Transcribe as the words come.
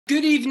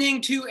Good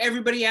evening to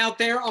everybody out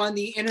there on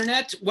the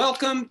internet.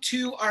 Welcome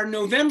to our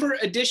November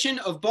edition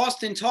of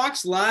Boston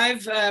Talks,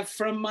 live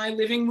from my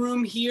living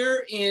room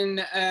here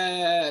in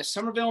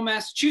Somerville,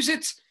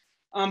 Massachusetts,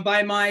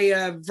 by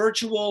my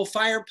virtual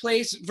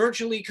fireplace,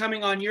 virtually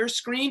coming on your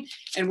screen.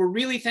 And we're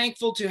really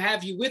thankful to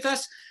have you with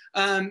us.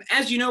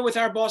 As you know, with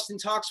our Boston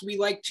Talks, we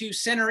like to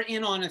center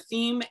in on a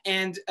theme.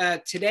 And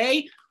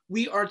today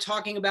we are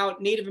talking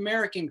about Native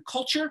American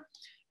culture.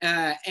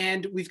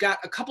 And we've got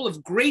a couple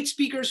of great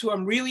speakers who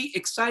I'm really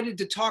excited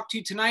to talk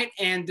to tonight.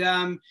 And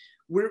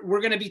we're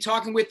going to be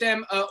talking with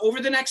them over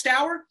the next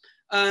hour.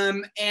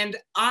 And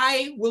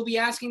I will be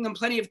asking them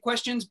plenty of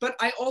questions, but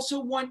I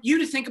also want you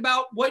to think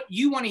about what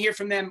you want to hear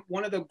from them.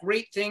 One of the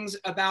great things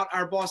about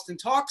our Boston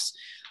Talks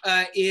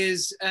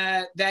is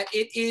that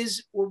it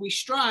is, or we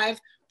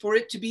strive for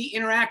it to be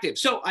interactive.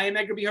 So I am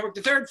Edgar Herwick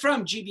III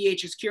from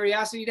GBH's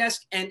Curiosity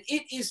Desk, and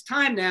it is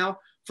time now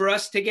for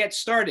us to get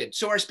started.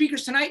 So our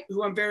speakers tonight,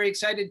 who I'm very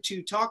excited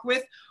to talk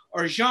with,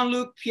 are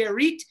Jean-Luc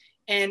Pierite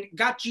and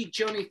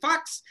Katsitsionni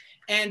Fox.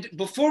 And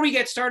before we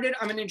get started,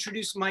 I'm going to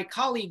introduce my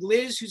colleague,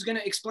 Liz, who's going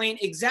to explain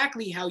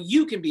exactly how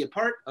you can be a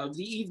part of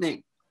the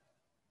evening.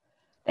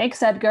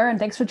 Thanks, Edgar, and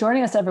thanks for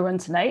joining us, everyone,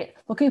 tonight.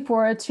 Looking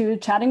forward to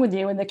chatting with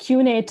you in the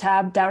Q&A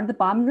tab down at the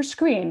bottom of your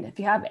screen. If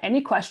you have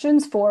any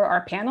questions for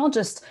our panel,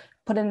 just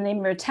put in the name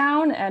of your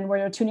town and where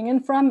you're tuning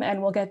in from,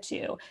 and we'll get to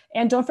you.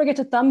 And don't forget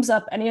to thumbs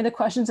up any of the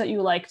questions that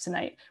you like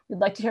tonight. We'd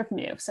like to hear from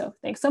you. So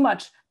thanks so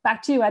much.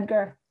 Back to you,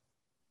 Edgar.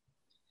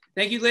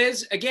 Thank you,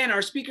 Liz. Again,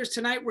 our speakers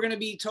tonight, we're going to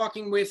be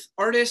talking with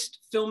artist,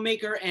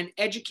 filmmaker, and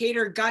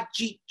educator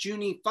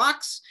Katsitsionni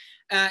Fox.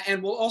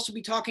 And we'll also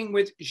be talking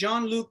with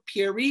Jean-Luc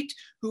Pierite,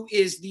 who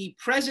is the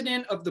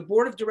president of the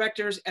board of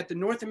directors at the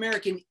North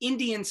American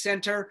Indian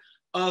Center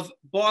of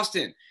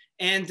Boston.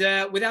 And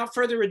without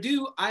further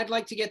ado, I'd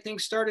like to get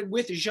things started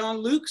with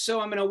Jean-Luc. So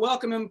I'm going to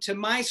welcome him to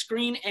my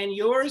screen and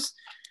yours.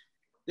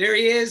 There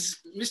he is.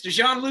 Mr.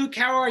 Jean-Luc,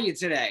 how are you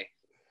today?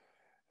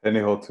 As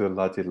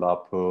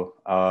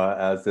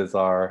is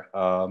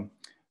our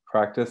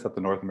practice at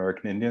the North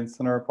American Indian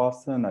Center of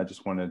Boston, I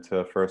just wanted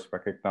to first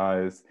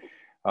recognize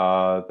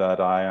that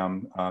I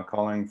am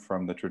calling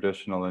from the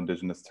traditional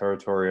indigenous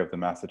territory of the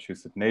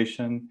Massachusetts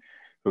Nation,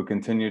 who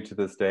continue to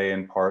this day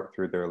in part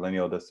through their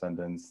lineal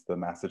descendants, the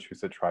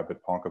Massachusetts tribe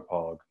at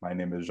Ponkapog. My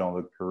name is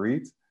Jean-Luc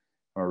Pierite.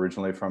 I'm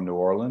originally from New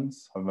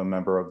Orleans. I'm a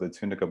member of the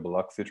Tunica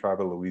Biloxi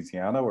tribe of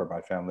Louisiana, where my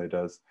family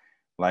does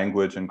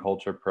language and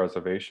culture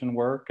preservation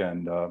work.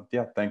 And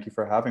yeah, thank you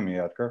for having me,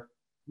 Edgar.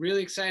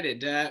 Really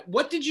excited.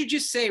 What did you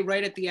just say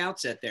right at the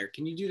outset there?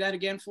 Can you do that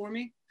again for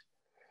me?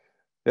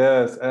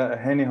 Yes,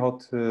 Heni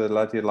Hotu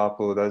Lati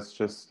Lapu, that's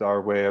just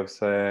our way of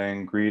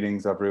saying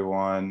greetings,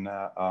 everyone.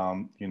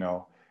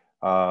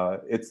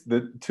 It's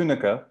the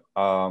Tunica.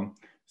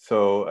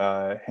 So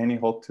Heni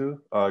Hotu,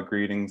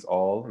 greetings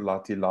all,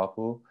 Lati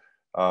Lapu,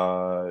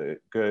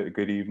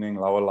 good evening,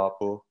 Lawa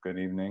Lapu, good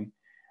evening.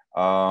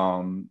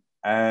 I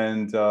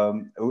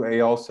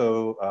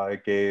also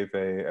gave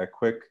a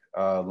quick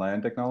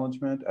land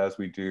acknowledgement, as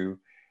we do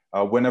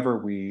whenever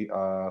we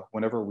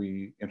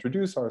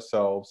introduce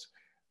ourselves.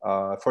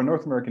 For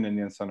North American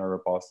Indian Center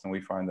of Boston,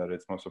 we find that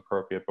it's most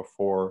appropriate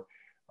before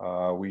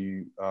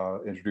we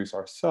introduce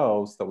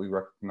ourselves that we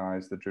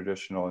recognize the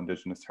traditional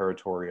indigenous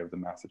territory of the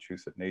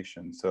Massachusetts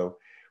Nation. So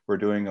we're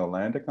doing a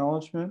land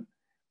acknowledgement,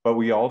 but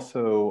we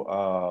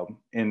also,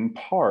 in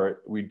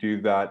part, we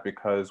do that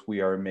because we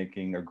are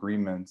making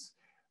agreements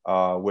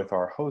with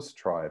our host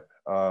tribe.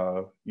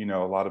 A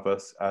lot of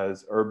us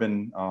as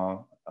urban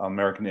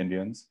American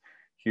Indians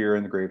here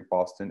in the greater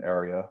Boston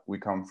area, we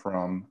come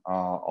from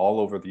all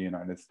over the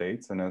United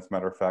States. And as a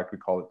matter of fact, we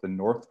call it the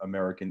North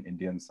American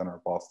Indian Center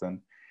of Boston,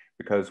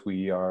 because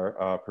we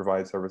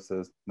provide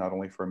services not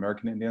only for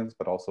American Indians,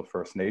 but also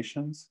First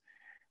Nations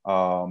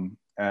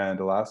and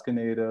Alaska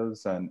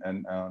Natives and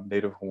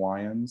Native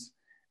Hawaiians.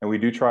 And we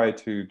do try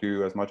to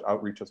do as much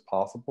outreach as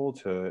possible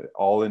to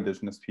all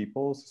Indigenous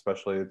peoples,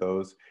 especially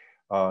those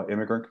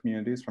immigrant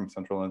communities from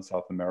Central and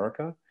South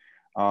America.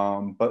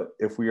 But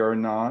if we are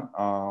not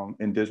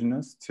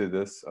Indigenous to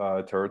this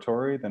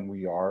territory, then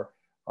we are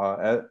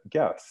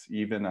guests,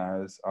 even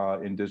as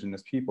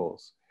Indigenous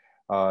peoples.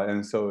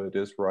 And so it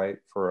is right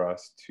for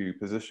us to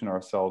position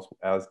ourselves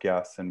as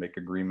guests and make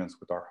agreements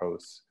with our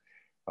hosts,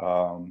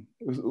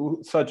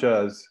 such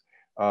as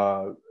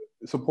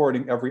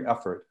supporting every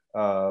effort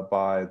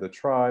by the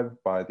tribe,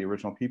 by the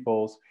original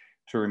peoples,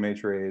 to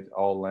repatriate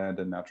all land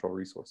and natural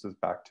resources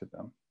back to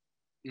them.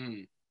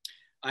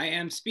 I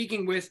am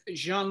speaking with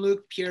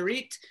Jean-Luc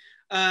Pierite.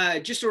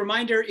 Just a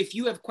reminder, if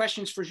you have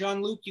questions for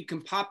Jean-Luc, you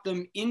can pop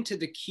them into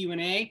the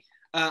Q&A.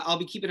 I'll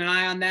be keeping an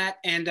eye on that,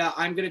 and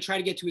I'm going to try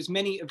to get to as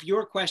many of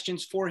your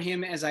questions for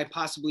him as I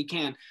possibly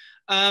can.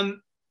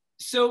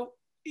 So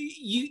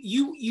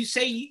you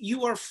say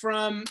you are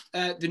from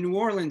the New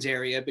Orleans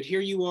area, but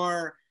here you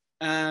are.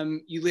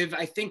 You live,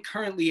 I think,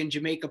 currently in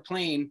Jamaica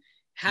Plain.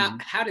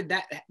 How did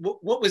that?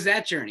 What was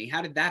that journey?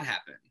 How did that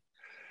happen?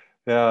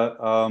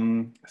 Yeah,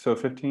 so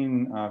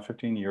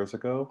 15 years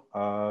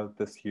ago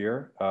this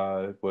year,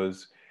 it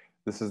was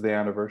this is the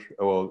anniversary,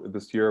 well,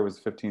 this year was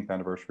the 15th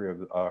anniversary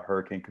of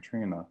Hurricane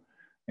Katrina,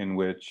 in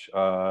which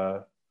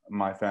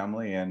my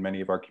family and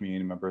many of our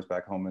community members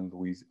back home in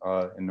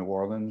New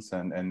Orleans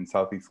and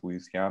Southeast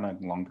Louisiana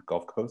and along the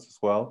Gulf Coast as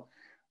well,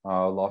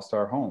 lost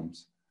our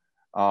homes.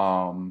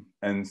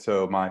 And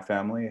so my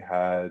family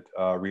had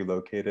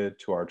relocated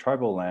to our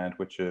tribal land,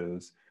 which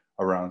is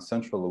around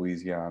central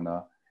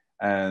Louisiana.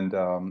 And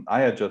I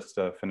had just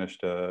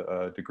finished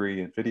a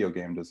degree in video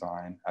game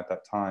design at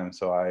that time.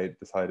 So I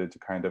decided to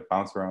kind of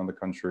bounce around the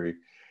country,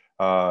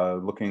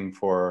 looking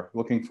for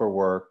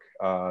work,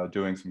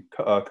 doing some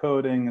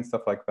coding and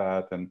stuff like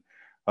that. And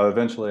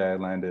eventually I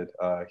landed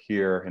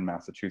here in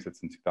Massachusetts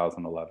in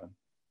 2011.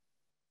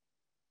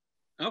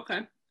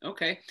 Okay.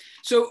 Okay.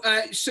 So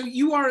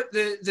you are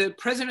the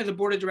president of the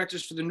board of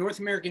directors for the North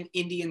American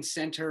Indian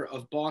Center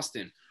of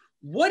Boston.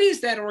 What is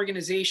that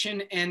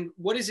organization, and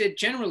what is it,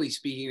 generally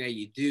speaking, that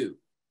you do?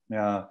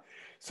 Yeah.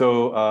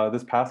 So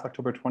this past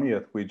October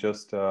 20th, we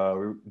just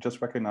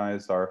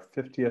recognized our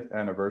 50th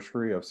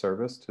anniversary of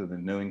service to the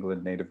New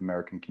England Native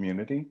American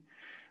community.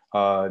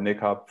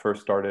 NAICOB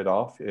first started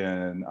off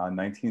in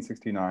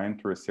 1969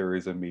 through a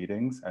series of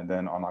meetings, and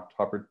then on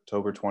October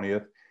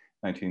 20th,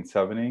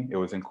 1970, it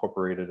was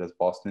incorporated as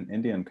Boston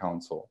Indian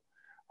Council.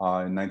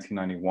 In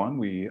 1991,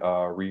 we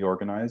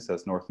reorganized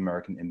as North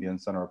American Indian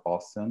Center of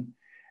Boston.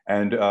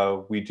 And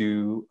we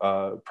do,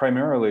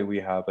 primarily,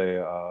 we have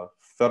a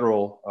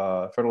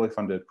federally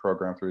funded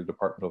program through the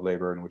Department of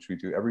Labor in which we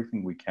do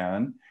everything we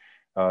can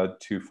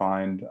to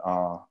find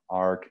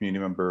our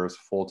community members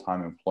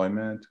full-time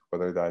employment,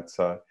 whether that's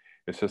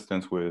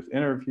assistance with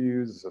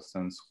interviews,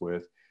 assistance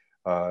with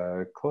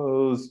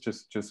clothes,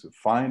 just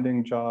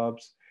finding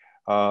jobs.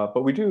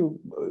 But we do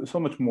so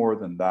much more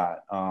than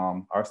that.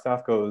 Our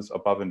staff goes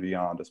above and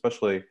beyond,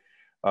 especially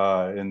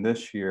in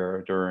this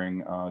year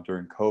during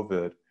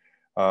COVID.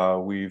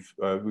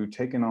 We've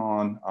taken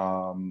on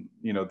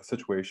the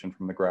situation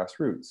from the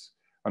grassroots.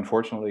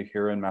 Unfortunately,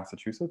 here in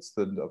Massachusetts,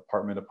 the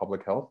Department of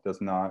Public Health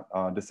does not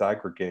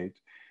disaggregate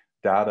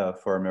data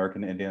for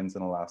American Indians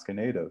and Alaska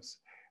Natives.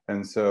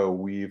 And so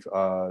we've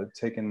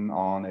taken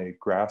on a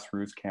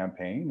grassroots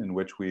campaign in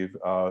which we've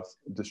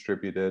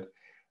distributed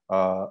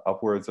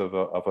upwards of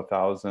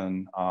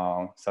 1,000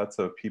 sets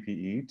of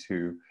PPE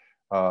to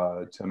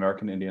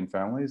American Indian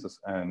families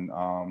and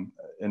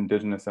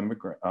Indigenous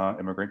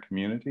immigrant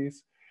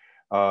communities,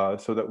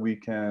 so that we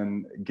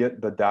can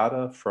get the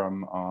data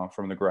from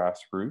the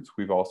grassroots.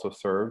 We've also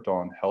served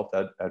on health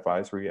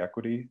advisory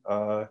equity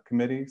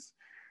committees,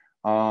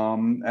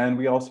 and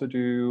we also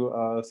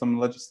do some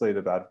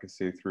legislative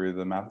advocacy through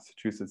the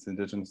Massachusetts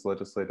Indigenous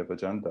Legislative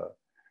Agenda.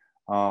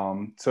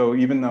 So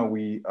even though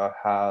we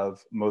have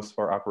most of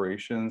our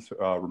operations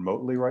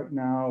remotely right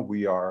now,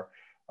 we are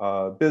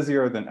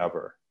busier than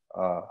ever.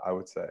 I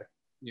would say.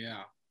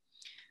 Yeah.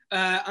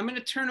 I'm going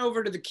to turn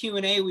over to the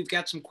Q&A. We've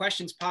got some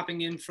questions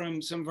popping in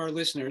from some of our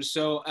listeners.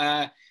 So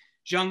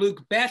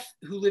Jean-Luc, Beth,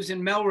 who lives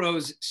in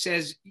Melrose,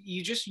 says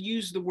you just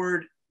used the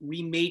word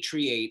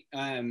rematriate.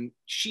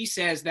 She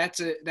says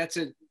that's a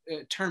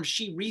term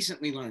she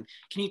recently learned.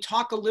 Can you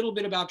talk a little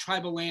bit about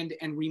tribal land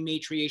and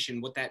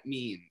rematriation, what that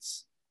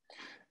means?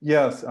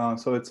 Yes,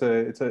 so it's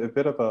a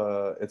bit of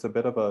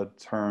a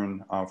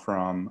turn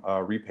from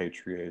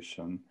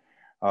repatriation.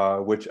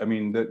 Which, I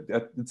mean,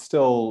 it's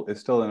still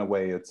in a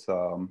way it's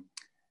a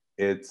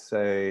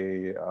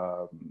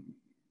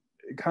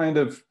kind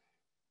of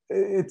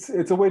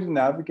it's a way to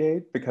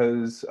navigate,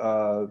 because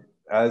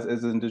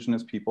as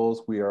Indigenous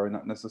peoples, we are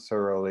not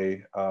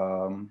necessarily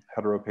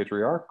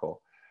heteropatriarchal.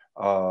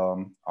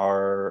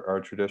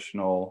 Our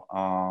traditional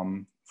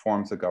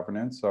forms of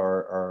governance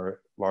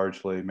are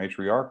largely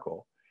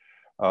matriarchal,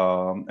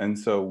 and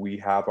so we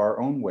have our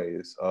own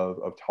ways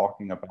of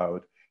talking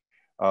about.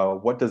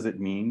 What does it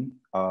mean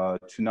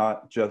to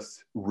not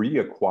just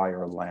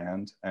reacquire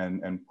land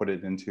and put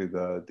it into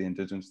the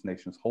Indigenous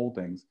nations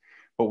holdings,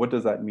 but what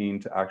does that mean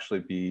to actually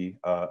be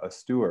a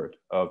steward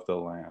of the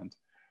land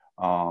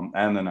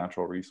and the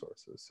natural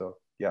resources? So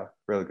yeah,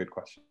 really good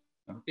question.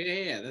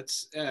 Yeah,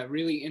 that's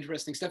really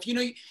interesting stuff. You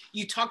know,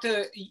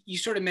 you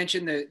sort of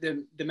mentioned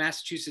the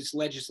Massachusetts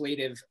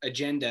legislative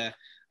agenda.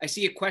 I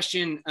see a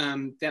question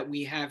that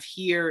we have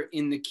here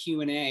in the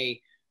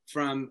Q&A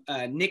from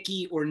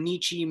Nikki or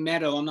Nietzsche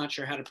Meadow. I'm not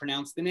sure how to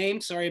pronounce the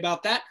name. Sorry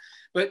about that.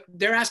 But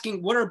they're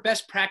asking, what are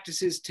best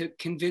practices to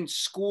convince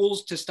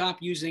schools to stop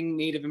using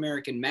Native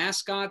American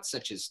mascots,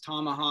 such as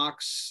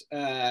tomahawks,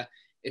 et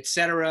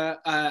cetera?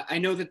 I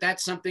know that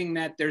that's something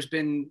that there's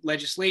been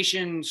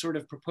legislation sort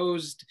of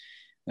proposed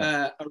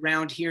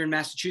around here in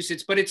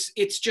Massachusetts, but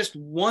it's just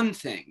one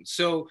thing.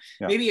 So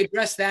maybe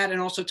address that,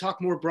 and also talk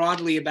more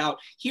broadly about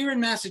here in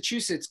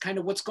Massachusetts, kind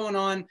of what's going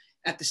on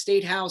at the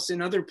State House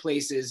and other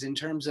places in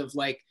terms of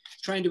like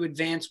trying to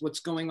advance what's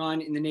going on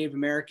in the Native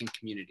American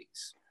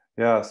communities.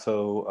 Yeah,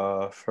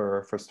 so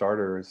for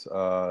starters,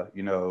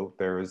 you know,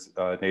 there is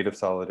Native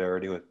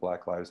solidarity with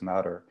Black Lives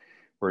Matter.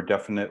 We're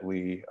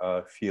definitely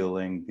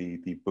feeling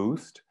the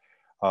boost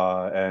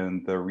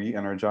and the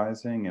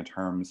re-energizing in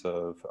terms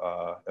of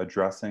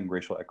addressing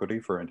racial equity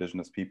for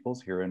Indigenous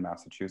peoples here in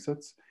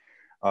Massachusetts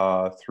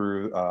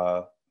through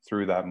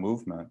that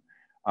movement.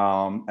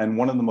 And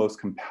one of the most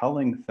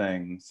compelling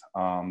things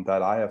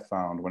that I have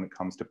found when it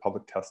comes to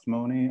public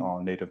testimony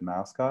on Native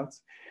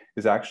mascots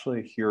is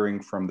actually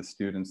hearing from the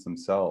students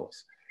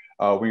themselves.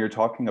 When you're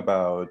talking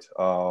about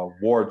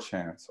war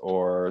chants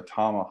or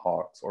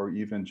tomahawks, or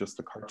even just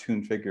the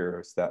cartoon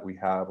figures that we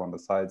have on the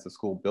sides of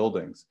school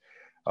buildings.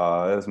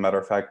 As a matter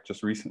of fact,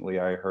 just recently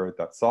I heard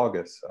that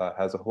Saugus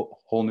has a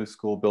whole new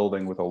school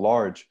building with a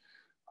large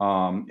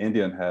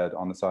Indian head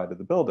on the side of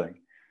the building.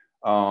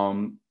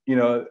 You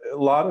know, a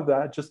lot of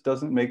that just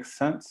doesn't make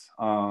sense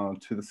to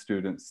the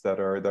students that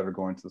are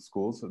going to the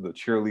schools, so the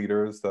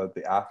cheerleaders,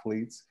 the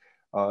athletes,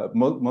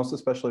 most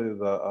especially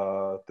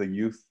the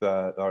youth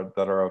that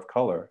are of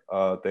color.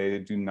 They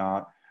do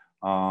not,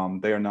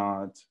 they are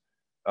not.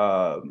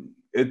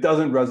 It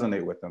doesn't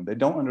resonate with them. They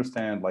don't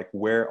understand like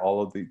where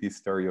all of these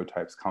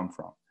stereotypes come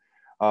from.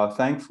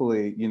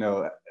 Thankfully, you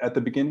know, at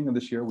the beginning of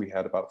this year, we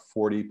had about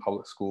 40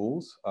 public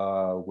schools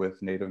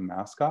with Native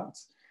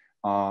mascots.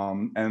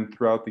 And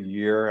throughout the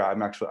year,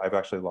 I've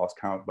actually lost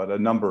count, but a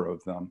number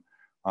of them.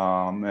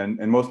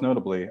 And most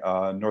notably,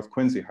 North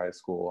Quincy High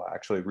School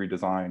actually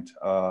redesigned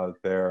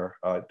their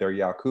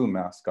Yaku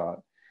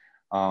mascot.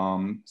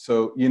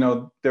 So, you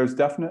know, there's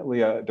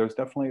definitely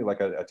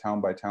like a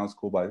town by town,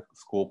 school by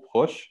school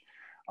push.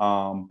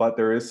 But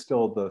there is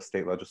still the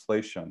state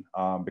legislation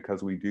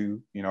because we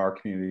do, you know, our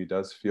community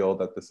does feel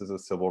that this is a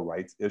civil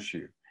rights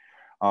issue.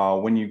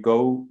 When you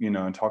go, you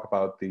know, and talk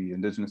about the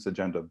Indigenous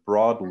agenda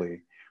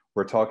broadly,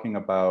 we're talking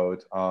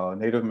about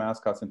Native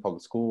mascots in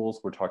public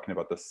schools. We're talking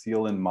about the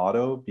seal and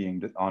motto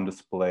being on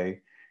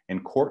display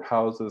in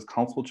courthouses,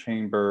 council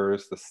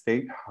chambers, the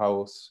state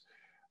house.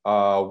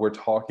 We're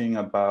talking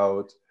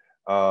about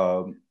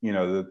you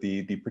know,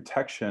 the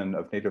protection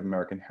of Native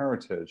American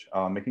heritage,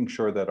 making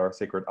sure that our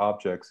sacred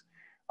objects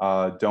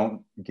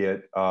don't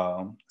get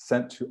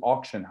sent to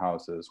auction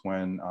houses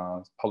when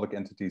public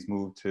entities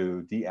move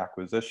to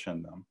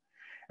deacquisition them.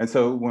 And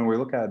so when we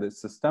look at it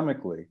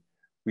systemically,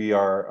 we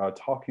are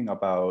talking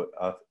about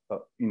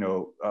you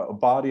know, a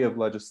body of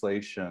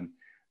legislation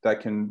that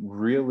can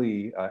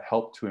really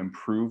help to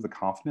improve the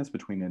confidence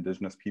between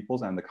Indigenous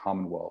peoples and the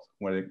Commonwealth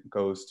when it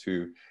goes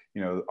to,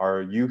 you know,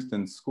 our youth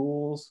in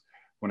schools,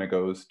 when it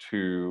goes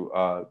to,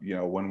 you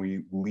know, when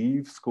we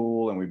leave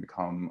school and we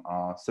become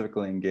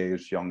civically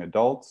engaged young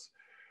adults,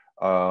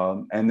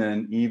 and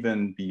then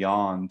even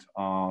beyond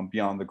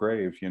the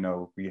grave, you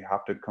know, we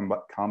have to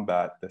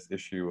combat this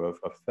issue of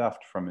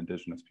theft from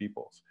Indigenous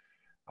peoples.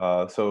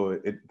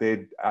 So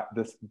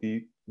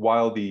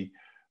while the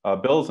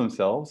bills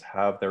themselves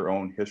have their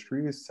own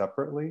histories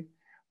separately,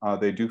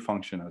 they do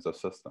function as a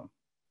system.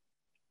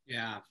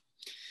 Yeah.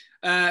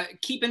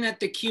 Keeping at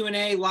the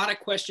Q&A, a lot of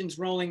questions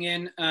rolling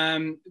in.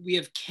 We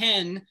have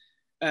Ken,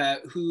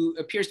 who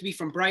appears to be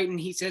from Brighton.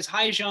 He says,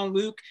 hi,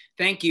 Jean-Luc,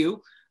 thank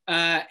you.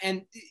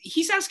 And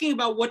he's asking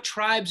about what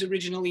tribes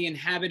originally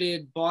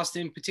inhabited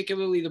Boston,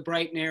 particularly the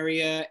Brighton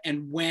area,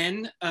 and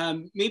when.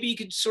 Maybe you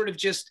could sort of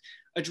just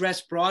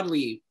address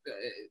broadly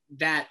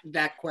that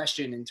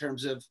question in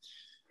terms of,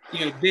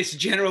 you know, this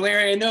general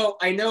area.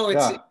 I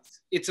know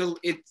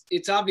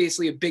it's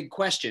obviously a big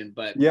question,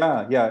 but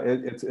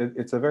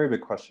it's a very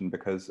big question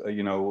because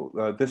you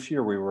know, this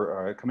year we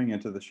were coming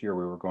into this year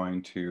we were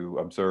going to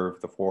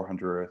observe the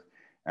 400th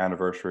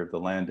anniversary of the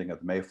landing of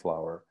the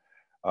Mayflower.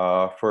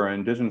 For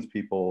Indigenous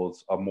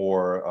peoples, a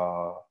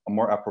more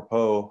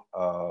apropos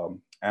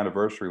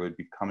anniversary would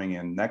be coming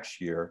in next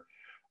year.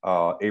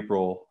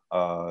 April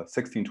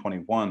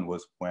 1621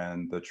 was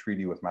when the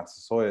treaty with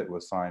Massasoit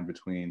was signed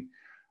between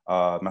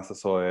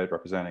Massasoit,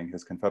 representing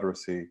his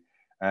confederacy,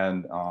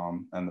 and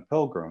the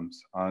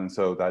Pilgrims. And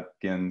so that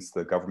begins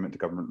the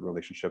government-to-government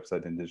relationships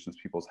that Indigenous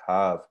peoples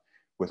have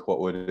with what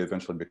would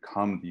eventually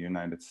become the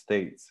United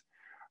States.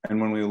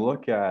 And when we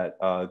look at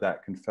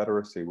that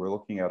confederacy, we're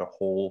looking at a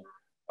whole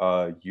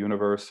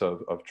universe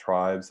of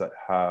tribes that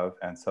have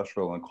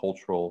ancestral and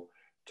cultural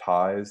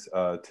ties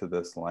to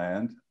this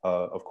land.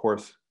 Of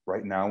course,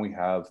 right now we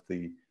have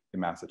the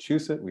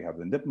Massachusetts, we have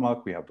the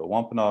Nipmuc, we have the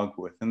Wampanoag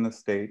within the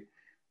state.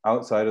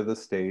 Outside of the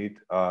state,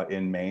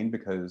 in Maine,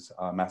 because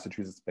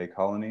Massachusetts Bay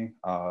Colony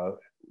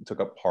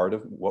took up part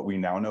of what we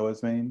now know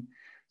as Maine.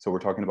 So we're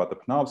talking about the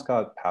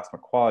Penobscot,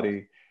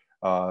 Passamaquoddy,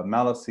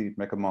 Maliseet,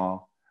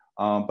 Mi'kmaq.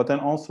 But then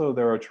also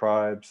there are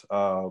tribes,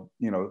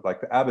 you know,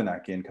 like the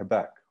Abenaki in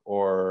Quebec,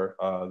 or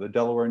the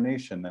Delaware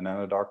Nation in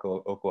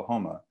Anadarko,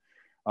 Oklahoma.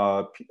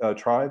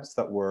 Tribes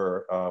that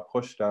were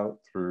pushed out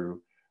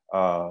through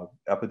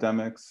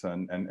epidemics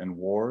and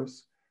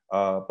wars,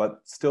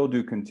 but still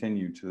do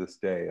continue to this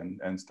day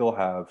and still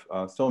have,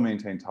 still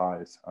maintain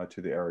ties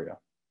to the area.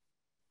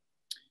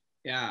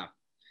 Yeah.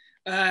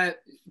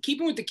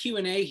 Keeping with the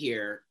Q&A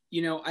here,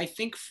 you know, I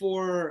think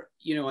for,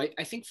 you know,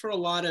 I think for a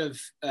lot of,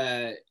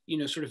 you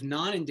know, sort of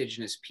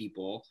non-Indigenous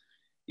people,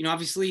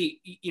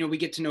 obviously, we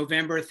get to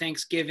November,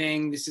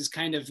 Thanksgiving. This is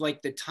kind of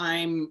like the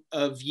time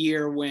of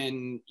year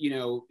when,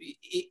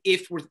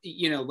 if we're,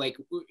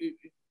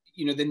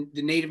 the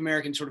Native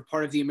American sort of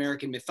part of the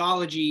American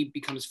mythology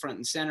becomes front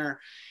and center.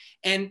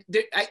 And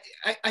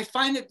I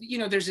find that,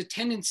 there's a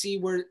tendency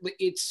where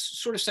it's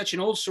sort of such an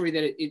old story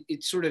that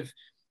it sort of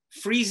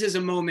freezes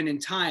a moment in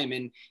time.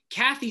 And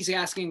Kathy's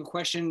asking a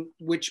question,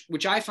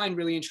 which I find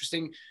really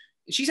interesting.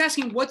 She's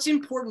asking, what's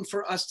important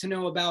for us to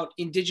know about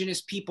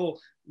Indigenous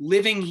people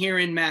living here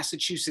in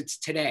Massachusetts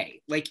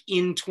today, like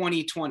in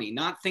 2020,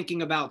 not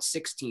thinking about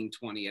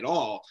 1620 at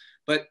all,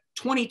 but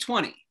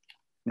 2020.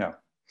 Yeah.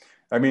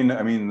 I mean,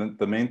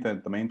 the main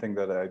thing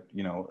that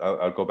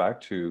I'll go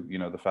back to,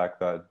 the fact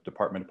that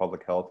Department of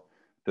Public Health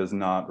does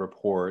not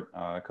report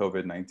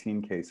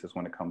COVID-19 cases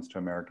when it comes to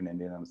American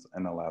Indians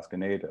and Alaska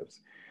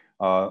Natives.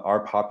 Our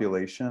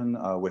population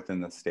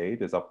within the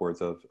state is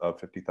upwards of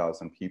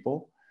 50,000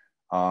 people.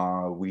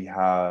 We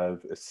have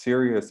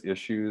serious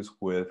issues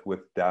with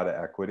data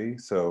equity.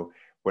 So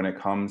when it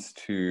comes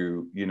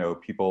to,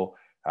 people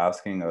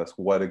asking us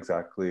what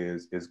exactly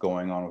is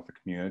going on with the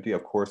community,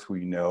 of course,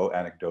 we know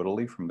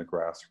anecdotally from the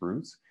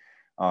grassroots,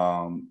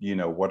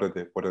 what are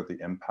the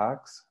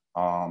impacts.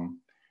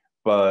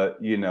 But,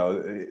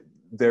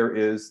 there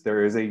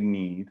is a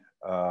need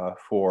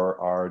for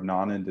our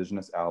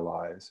non-Indigenous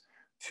allies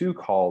to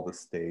call the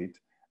state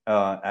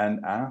and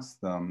ask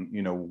them,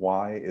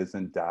 why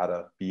isn't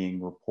data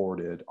being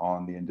reported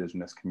on the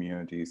Indigenous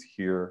communities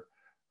here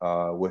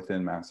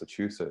within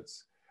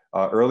Massachusetts?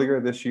 Earlier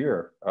this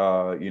year,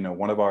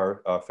 one of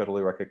our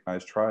federally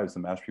recognized tribes, the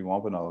Mashpee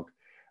Wampanoag,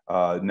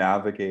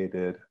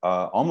 navigated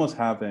almost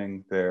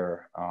having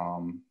their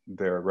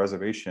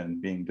reservation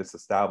being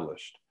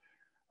disestablished.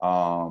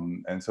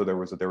 And so there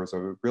was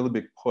a really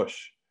big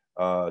push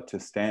to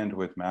stand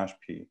with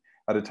Mashpee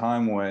at a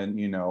time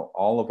when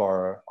all of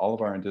our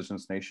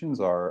Indigenous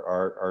nations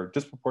are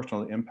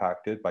disproportionately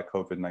impacted by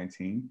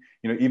COVID-19.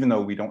 Even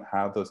though we don't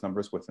have those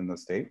numbers within the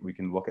state, we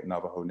can look at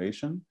Navajo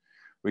Nation,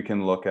 we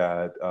can look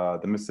at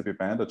the Mississippi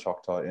Band of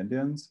Choctaw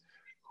Indians,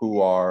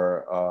 who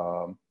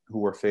are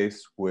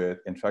faced with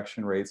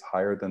infection rates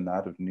higher than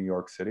that of New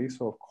York City.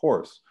 So of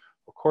course,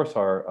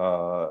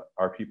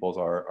 our peoples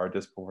are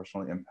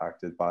disproportionately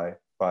impacted by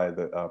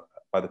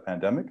the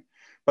pandemic.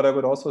 But I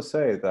would also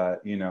say that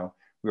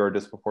we are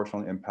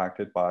disproportionately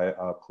impacted by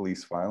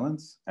police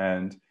violence,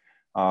 and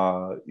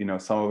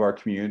some of our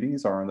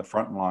communities are on the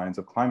front lines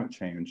of climate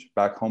change.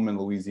 Back home in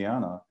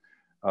Louisiana,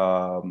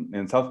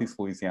 in Southeast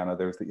Louisiana,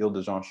 there's the Ile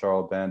de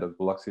Jean-Charles Band of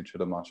Biloxi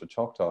Chitimacha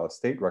Choctaw, a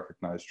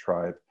state-recognized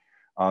tribe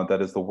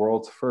that is the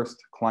world's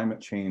first climate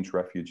change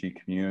refugee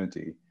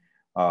community,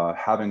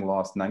 having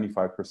lost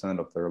 95%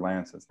 of their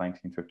land since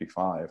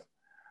 1955.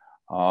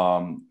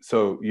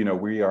 So,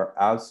 we are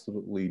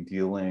absolutely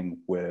dealing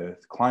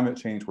with climate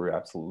change. We're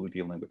absolutely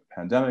dealing with the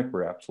pandemic.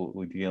 We're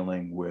absolutely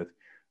dealing with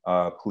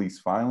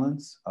police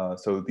violence.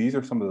 So these are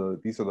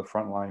the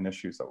frontline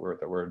issues that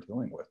we're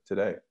dealing with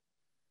today.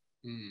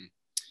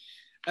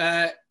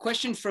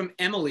 Question from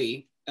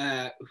Emily,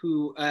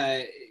 who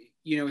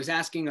is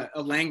asking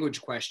a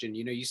language question.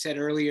 You said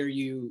earlier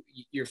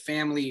your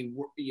family,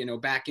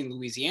 back in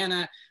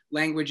Louisiana,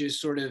 language is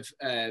sort of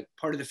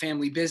part of the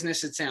family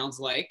business, it sounds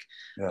like.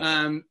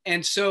 Yeah.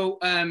 And so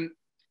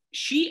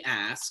she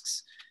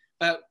asks,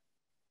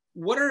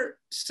 what are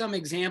some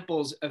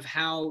examples of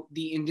how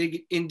the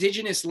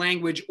Indigenous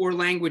language or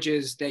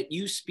languages that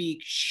you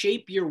speak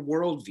shape your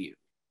worldview?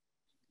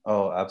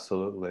 Oh,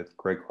 absolutely. It's a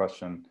great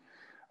question.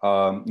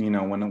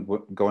 When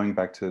going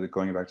back to the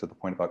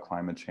point about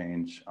climate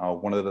change,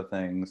 one of the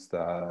things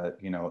that,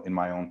 in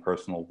my own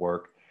personal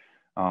work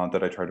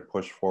that I try to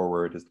push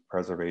forward is the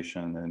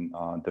preservation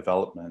and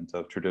development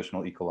of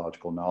traditional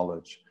ecological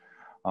knowledge.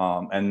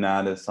 And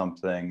that is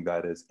something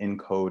that is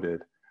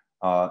encoded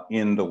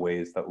in the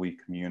ways that we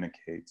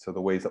communicate. So the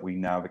ways that we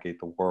navigate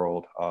the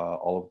world,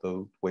 all of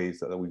the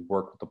ways that we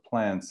work with the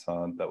plants,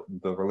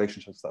 the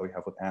relationships that we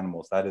have with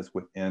animals, that is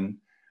within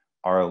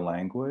our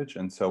language.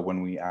 And so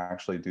when we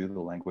actually do the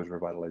language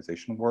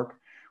revitalization work,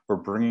 we're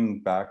bringing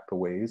back the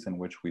ways in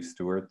which we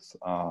steward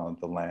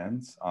the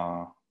lands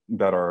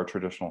that are our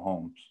traditional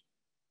homes.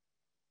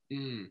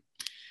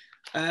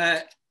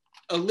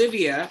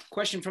 Olivia,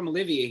 question from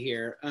Olivia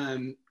here.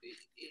 And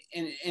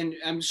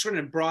I'm sort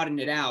of broaden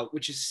it out,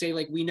 which is to say,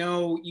 like, we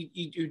know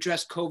you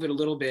addressed COVID a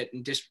little bit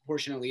and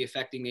disproportionately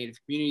affecting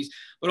Native communities,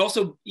 but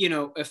also,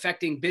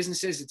 affecting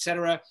businesses, et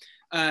cetera.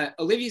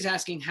 Olivia's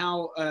asking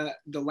how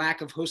the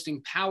lack of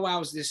hosting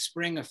powwows this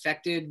spring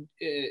affected,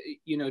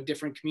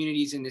 different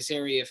communities in this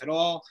area, if at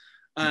all.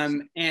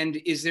 And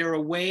is there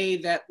a way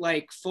that,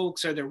 like,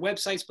 folks, are there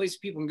websites, places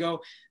people can go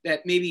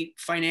that maybe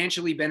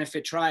financially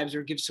benefit tribes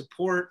or give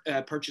support,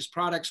 purchase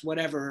products,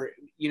 whatever,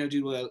 due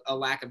to a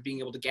lack of being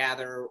able to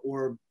gather,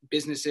 or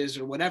businesses,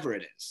 or whatever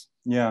it is?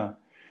 Yeah,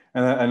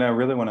 and I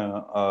really want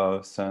to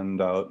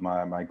send out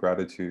my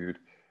gratitude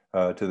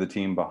to the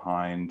team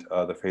behind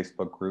the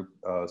Facebook group,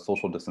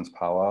 Social Distance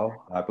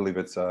Powwow. I believe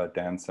it's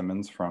Dan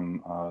Simmons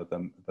from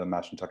the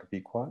Mashantucket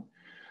Pequot,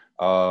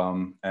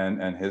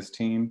 and his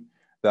team.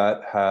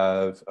 that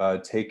have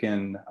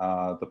taken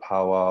the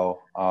powwow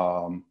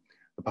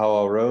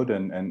road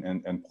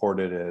and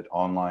ported it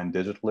online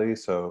digitally.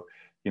 So,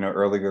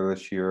 earlier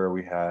this year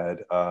we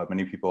had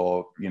many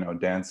people,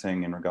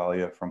 dancing in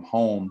regalia from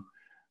home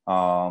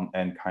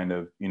and kind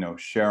of,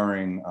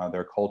 sharing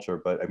their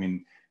culture. But I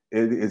mean,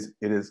 it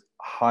is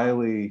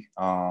highly,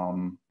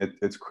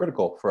 it's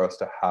critical for us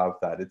to have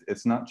that.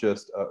 It's not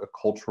just a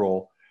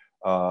cultural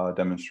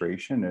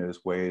demonstration. It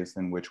is ways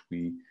in which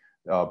we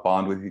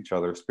bond with each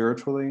other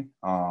spiritually,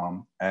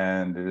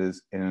 and it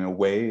is in a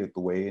way the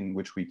way in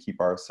which we keep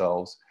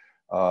ourselves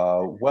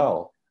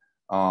well.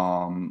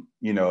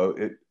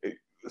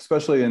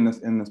 Especially in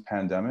this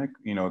pandemic,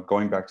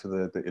 going back to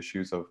the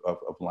issues of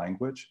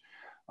language,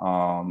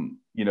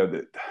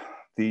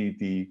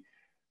 the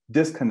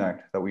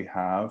disconnect that we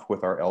have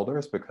with our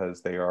elders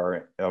because they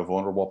are a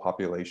vulnerable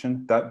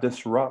population, that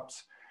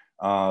disrupts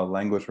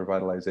language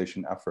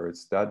revitalization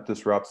efforts, that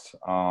disrupts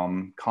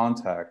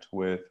contact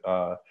with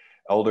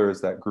elders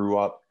that grew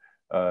up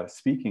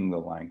speaking the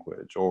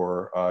language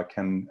or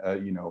can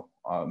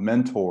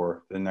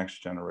mentor the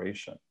next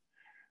generation.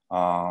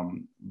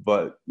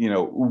 But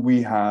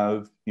we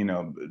have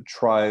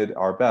tried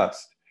our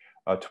best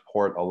to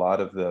port a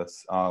lot of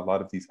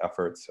these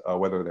efforts,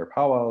 whether they're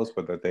powwows,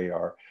 whether they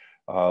are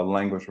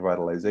language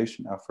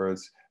revitalization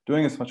efforts,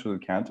 doing as much as we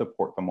can to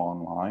port them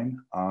online.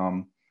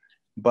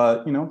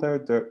 But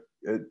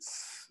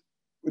it's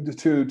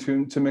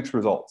to mixed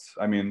results.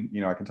 I mean,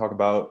 I can talk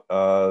about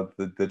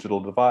the digital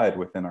divide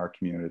within our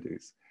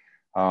communities.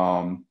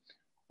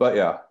 But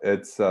yeah,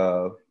 it's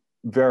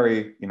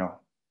very,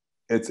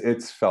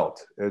 it's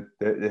felt.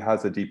 It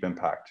has a deep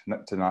impact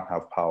to not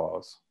have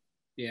powwows.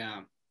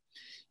 Yeah.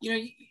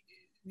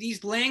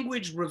 These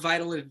language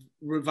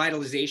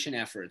revitalization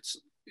efforts,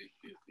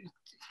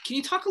 can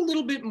you talk a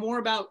little bit more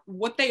about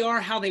what they are,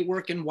 how they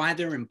work, and why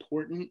they're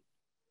important?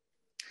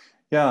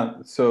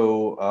 Yeah.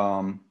 So,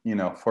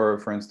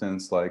 for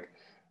instance, like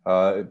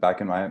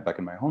back in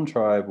my home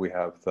tribe, we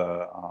have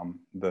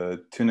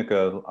the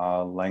Tunica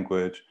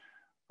language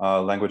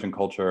and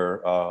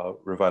culture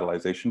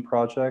revitalization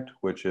project,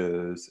 which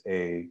is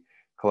a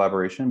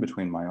collaboration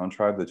between my own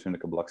tribe, the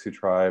Tunica Biloxi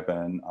tribe,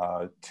 and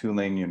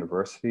Tulane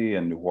University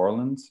in New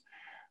Orleans.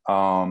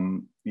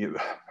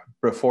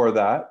 Before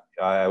that,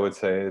 I would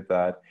say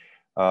that,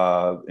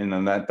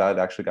 that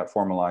actually got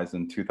formalized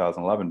in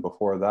 2011.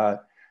 Before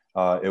that,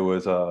 it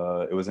was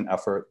an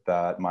effort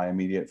that my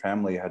immediate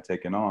family had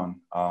taken on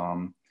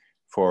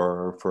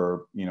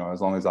for as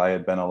long as I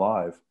had been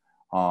alive.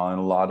 And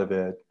a lot of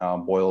it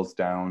boils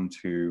down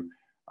to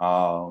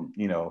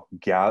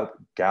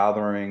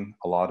gathering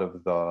a lot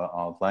of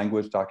the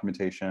language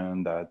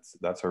documentation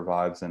that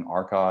survives in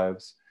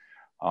archives,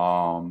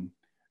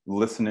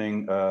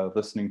 listening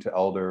to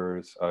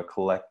elders,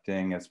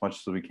 collecting as much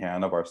as we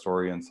can of our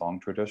story and song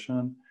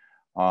tradition,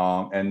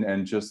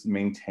 and just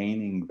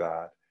maintaining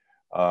that.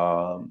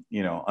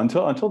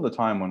 Until the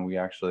time when we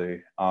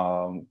actually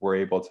were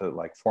able to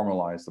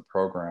formalize the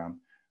program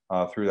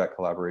through that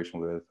collaboration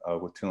with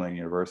Tulane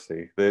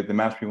University, the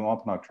Mashpee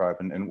Wampanoag tribe,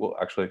 and we'll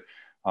actually,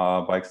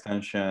 by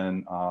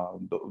extension,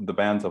 the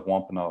bands of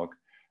Wampanoag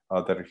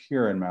that are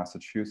here in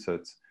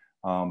Massachusetts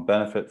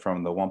benefit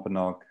from the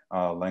Wampanoag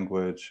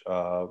Language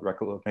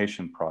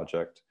Reclamation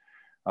Project,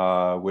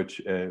 which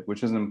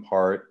is in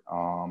part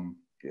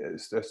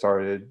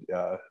started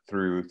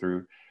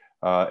through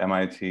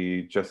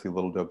MIT. Jessie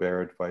Littlejoe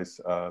Baird, Vice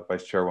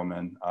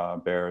Chairwoman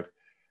Baird,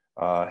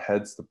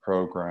 heads the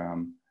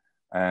program.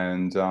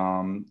 And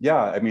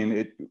I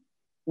mean,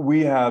 we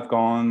have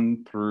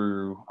gone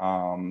through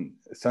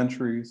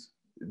centuries,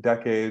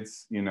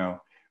 decades,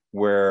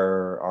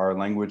 where our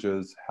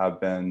languages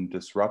have been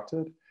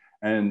disrupted.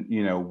 And,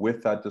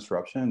 with that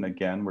disruption,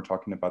 again, we're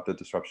talking about the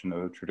disruption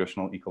of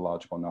traditional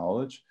ecological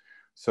knowledge.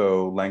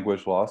 So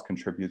language loss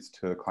contributes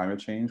to climate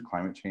change.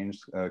 Climate change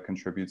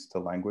contributes to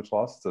language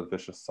loss. It's a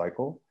vicious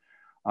cycle.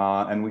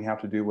 And we have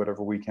to do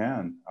whatever we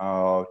can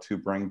to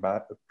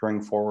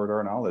bring forward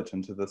our knowledge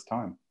into this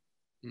time.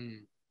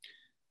 Mm.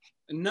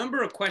 A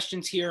number of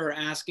questions here are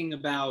asking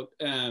about,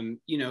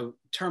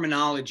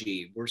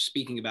 terminology. We're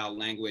speaking about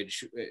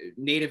language,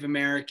 Native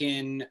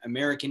American,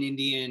 American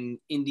Indian,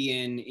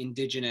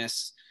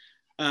 Indigenous.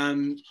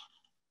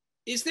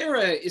 Is there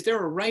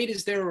a right?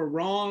 Is there a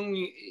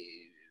wrong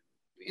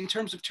in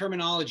terms of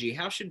terminology?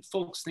 How should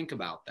folks think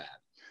about that?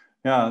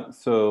 Yeah.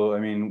 So, I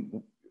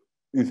mean,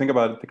 you think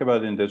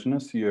about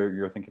Indigenous.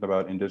 You're thinking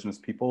about Indigenous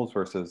peoples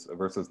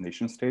versus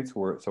nation states.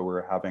 So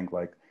we're having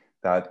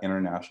that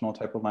international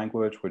type of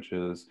language, which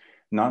is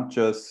not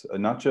just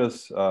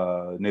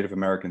Native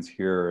Americans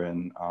here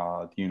in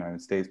the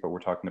United States, but we're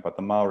talking about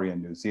the Maori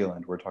in New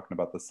Zealand. We're talking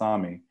about the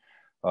Sami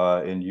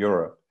in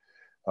Europe.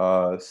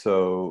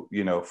 So,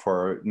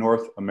 for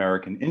North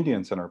American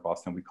Indian Center of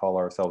Boston, we call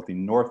ourselves the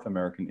North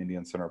American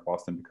Indian Center of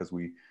Boston because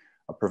we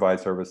provide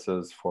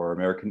services for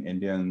American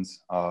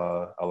Indians,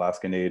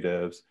 Alaska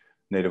Natives,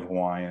 Native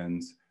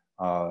Hawaiians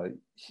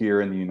here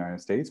in the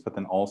United States, but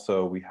then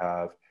also we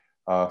have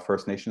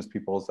First Nations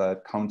peoples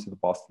that come to the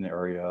Boston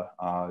area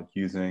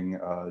using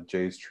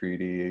Jay's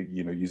Treaty,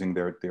 using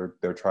their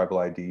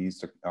tribal IDs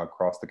to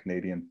cross the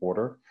Canadian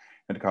border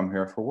and to come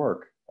here for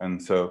work.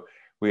 And so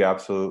we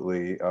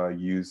absolutely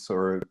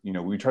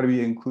we try to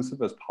be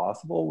inclusive as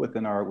possible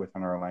within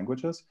our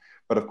languages.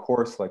 But of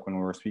course, like when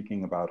we're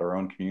speaking about our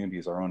own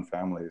communities, our own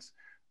families,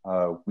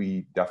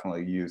 we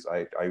definitely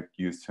I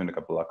use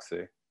Tunica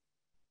Biloxi.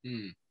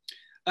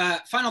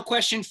 Final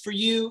question for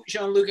you,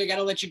 Jean-Luc. I got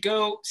to let you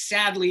go,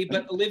 sadly,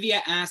 but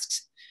Olivia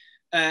asks,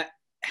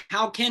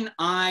 how can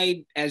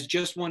I, as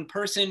just one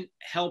person,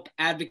 help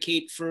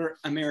advocate for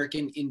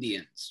American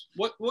Indians?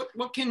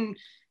 What can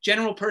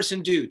general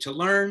person do to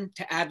learn,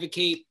 to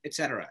advocate,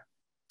 etc.?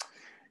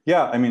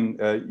 Yeah, I mean,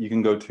 you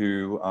can go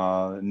to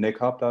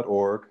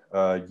NAICOB.org,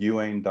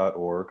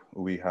 UAIN.org.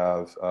 We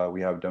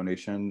have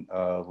donation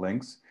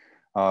links.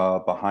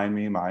 Behind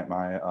me,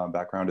 my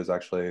background is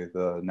actually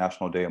the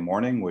National Day of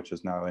Mourning, which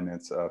is now in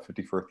its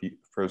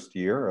 51st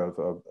year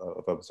of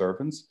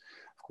observance.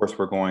 Of course,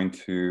 we're going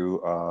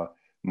to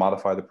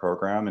modify the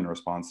program in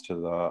response to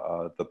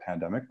the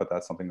pandemic, but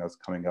that's something that's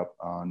coming up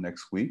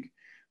next week.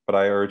 But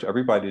I urge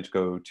everybody to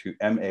go to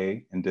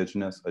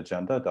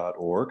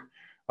maindigenousagenda.org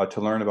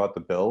to learn about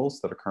the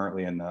bills that are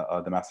currently in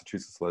the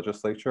Massachusetts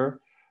legislature.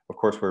 Of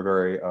course, we're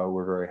very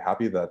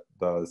happy that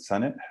the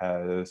Senate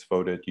has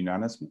voted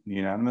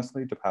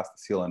unanimously to pass the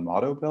Seal and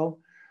Motto bill,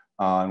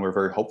 and we're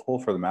very hopeful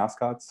for the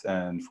mascots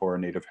and for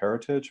Native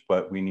heritage.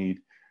 But we need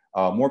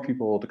more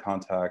people to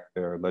contact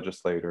their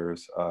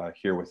legislators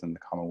here within the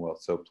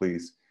Commonwealth. So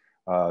please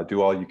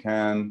do all you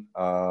can,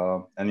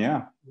 and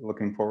yeah,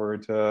 looking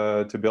forward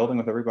to building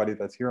with everybody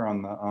that's here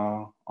on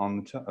the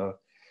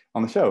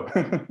show.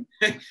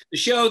 The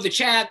show, the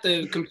chat,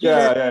 the computer,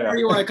 whatever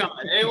you want to call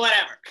it,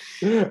 whatever.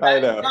 I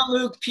know.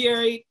 Jean-Luc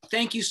Pierite,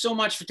 thank you so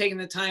much for taking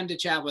the time to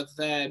chat with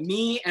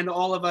me and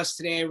all of us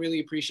today. I really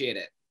appreciate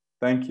it.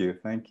 Thank you.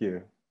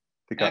 Excellent.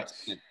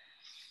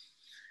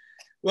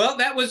 Well,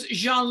 that was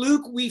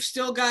Jean-Luc. We've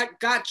still got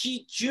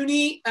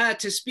Katsitsionni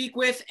to speak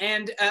with,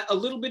 and a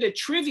little bit of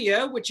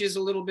trivia, which is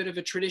a little bit of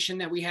a tradition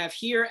that we have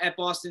here at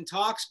Boston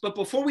Talks. But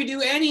before we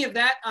do any of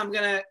that, I'm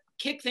going to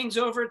kick things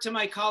over to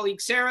my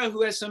colleague, Sarah,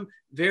 who has some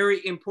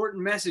very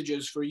important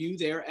messages for you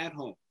there at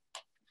home.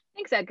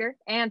 Thanks, Edgar.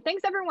 And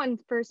thanks everyone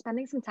for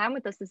spending some time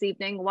with us this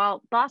evening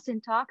while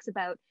Boston talks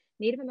about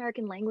Native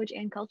American language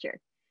and culture.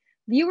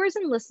 Viewers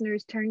and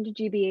listeners turn to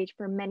GBH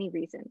for many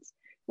reasons,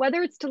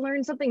 whether it's to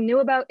learn something new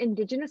about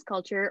Indigenous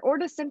culture or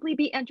to simply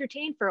be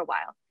entertained for a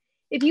while.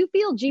 If you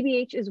feel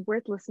GBH is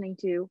worth listening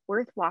to,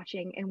 worth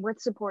watching, and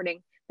worth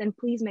supporting, then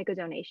please make a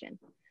donation.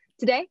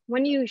 Today,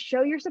 when you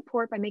show your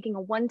support by making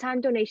a one-time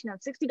donation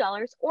of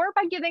 $60 or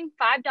by giving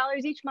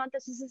 $5 each month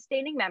as a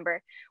sustaining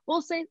member,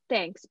 we'll say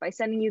thanks by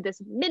sending you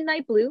this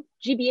midnight blue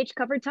GBH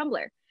covered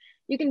tumbler.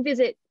 You can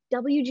visit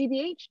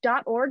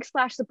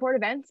wgbh.org/support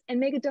events and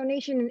make a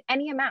donation in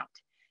any amount.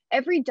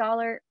 Every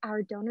dollar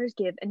our donors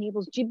give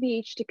enables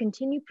GBH to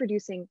continue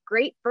producing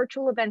great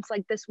virtual events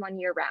like this one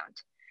year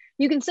round.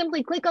 You can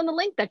simply click on the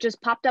link that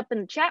just popped up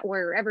in the chat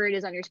wherever it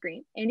is on your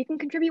screen, and you can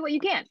contribute what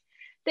you can.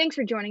 Thanks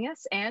for joining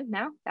us, and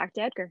now back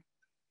to Edgar.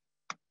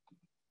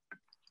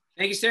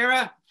 Thank you,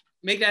 Sarah.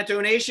 Make that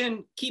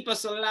donation, keep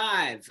us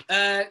alive.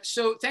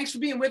 So thanks for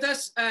being with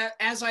us.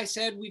 As I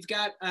said, we've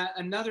got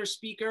another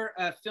speaker,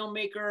 a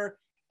filmmaker,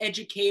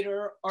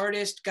 educator,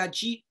 artist,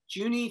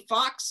 Katsitsionni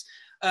Fox.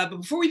 But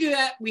before we do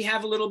that, we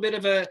have a little bit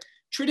of a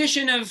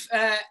tradition of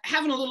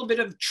having a little bit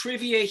of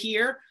trivia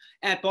here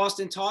at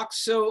Boston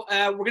Talks. So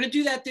we're going to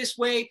do that this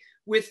way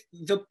with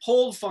the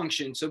poll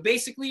function. So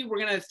basically, we're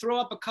going to throw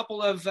up a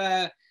couple of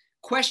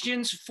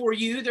questions for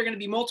you. They're going to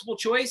be multiple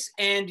choice,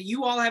 and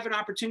you all have an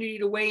opportunity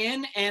to weigh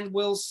in, and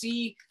we'll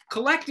see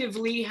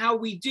collectively how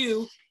we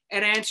do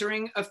at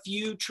answering a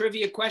few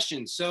trivia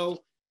questions.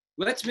 So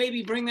let's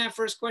maybe bring that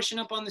first question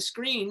up on the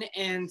screen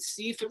and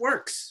see if it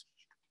works.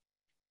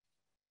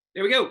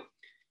 There we go.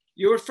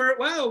 Your first,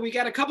 well, we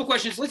got a couple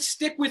questions. Let's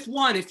stick with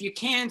one. If you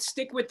can,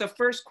 stick with the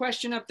first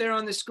question up there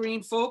on the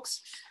screen,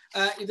 folks.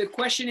 The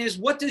question is,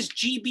 what does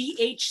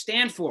GBH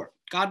stand for?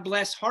 God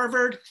bless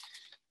Harvard,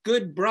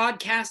 good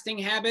broadcasting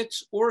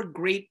habits, or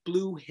Great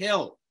Blue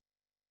Hill?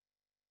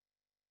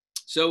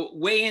 So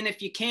weigh in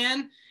if you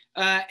can.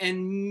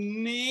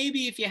 And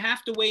maybe if you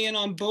have to weigh in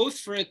on both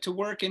for it to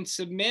work and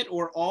submit,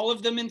 or all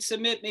of them and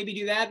submit, maybe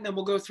do that, and then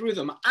we'll go through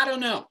them. I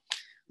don't know.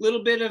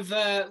 Little bit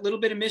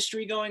of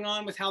mystery going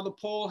on with how the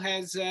poll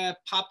has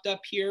popped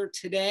up here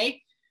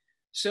today.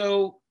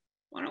 So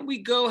why don't we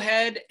go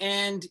ahead,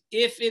 and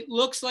if it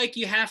looks like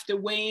you have to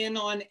weigh in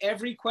on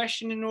every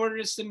question in order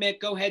to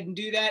submit, go ahead and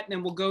do that, and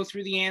then we'll go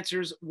through the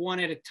answers one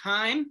at a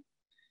time.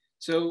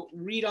 So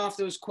read off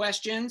those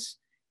questions.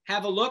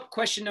 Have a look.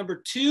 Question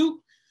number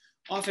 2,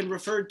 often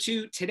referred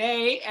to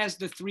today as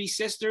the Three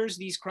Sisters.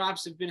 These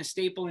crops have been a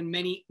staple in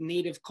many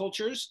Native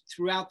cultures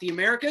throughout the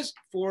Americas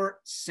for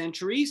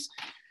centuries.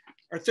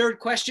 Our third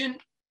question,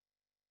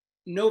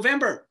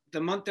 November,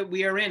 the month that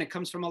we are in. It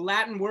comes from a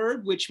Latin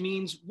word, which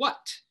means what?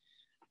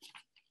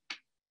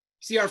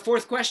 See our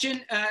fourth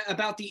question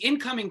about the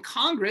incoming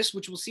Congress,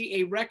 which will see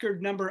a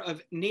record number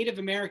of Native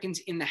Americans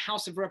in the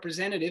House of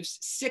Representatives,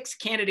 6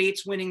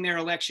 candidates winning their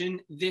election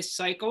this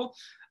cycle.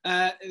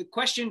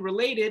 Question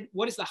related,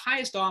 what is the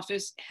highest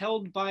office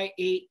held by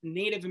a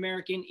Native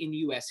American in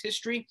US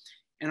history?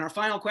 And our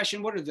final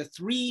question, what are the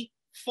 3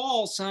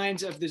 fall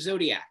signs of the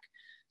zodiac?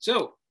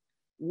 So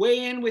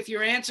weigh in with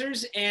your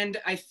answers. And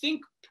I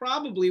think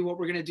probably what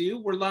we're gonna do,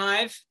 we're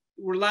live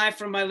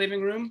from my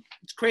living room.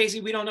 It's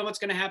crazy, we don't know what's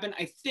gonna happen.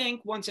 I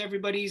think once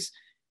everybody's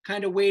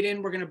kind of weighed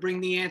in, we're gonna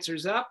bring the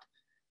answers up.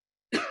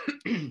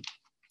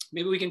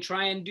 Maybe we can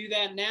try and do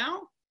that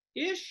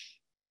now-ish.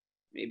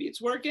 Maybe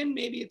it's working,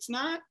 maybe it's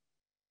not.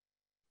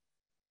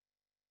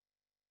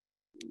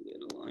 A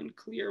little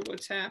unclear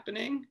what's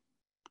happening.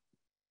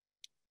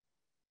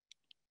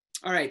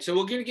 All right, so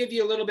we're gonna give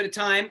you a little bit of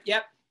time.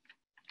 Yep.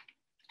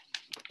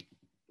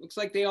 Looks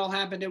like they all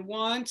happened at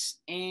once,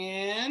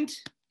 and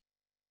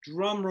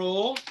drum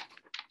roll.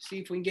 See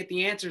if we can get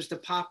the answers to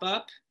pop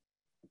up.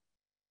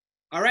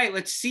 All right,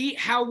 let's see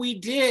how we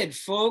did,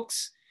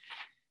 folks.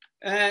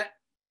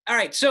 All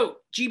right, so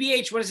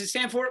GBH, what does it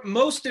stand for?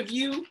 Most of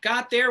you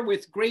got there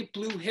with Great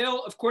Blue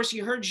Hill. Of course,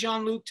 you heard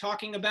Jean-Luc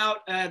talking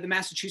about the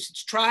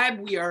Massachusetts tribe.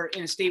 We are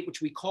in a state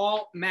which we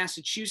call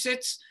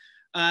Massachusetts.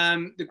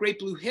 The Great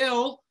Blue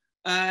Hill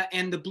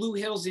and the Blue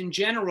Hills in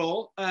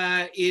general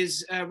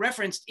is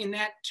referenced in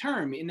that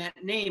term, in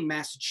that name,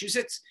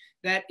 Massachusetts,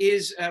 that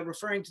is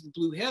referring to the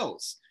Blue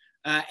Hills.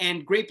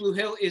 And Great Blue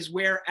Hill is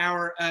where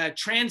our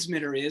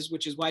transmitter is,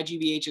 which is why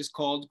GBH is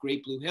called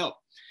Great Blue Hill.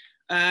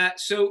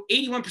 So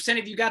 81%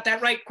 of you got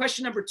that right.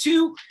 Question number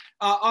 2,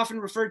 often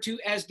referred to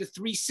as the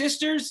 3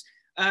 sisters.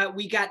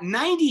 We got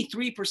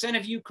 93%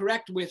 of you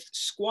correct with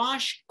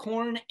squash,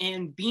 corn,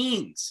 and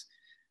beans.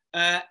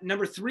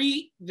 Number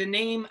 3, the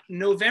name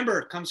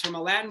November comes from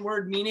a Latin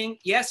word meaning,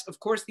 yes, of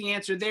course, the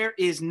answer there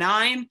is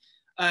 9.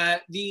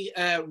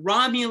 The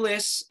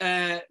Romulus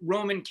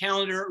Roman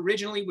calendar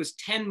originally was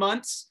 10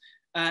 months,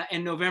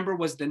 and November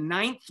was the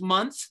 9th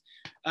month.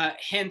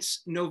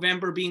 Hence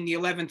November being the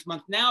 11th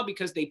month now,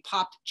 because they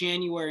popped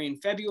January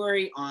and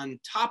February on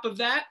top of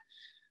that.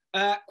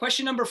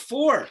 Question number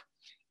 4,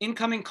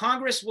 incoming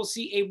Congress will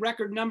see a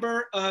record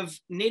number of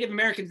Native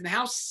Americans in the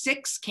House,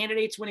 6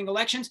 candidates winning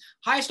elections.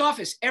 Highest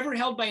office ever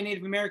held by a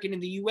Native American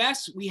in the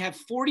US. We have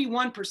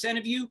 41%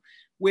 of you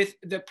with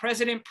the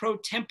President pro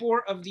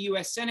tempore of the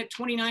US Senate,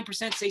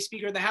 29% say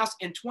Speaker of the House,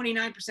 and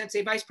 29%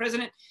 say Vice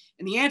President.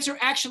 And the answer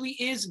actually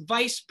is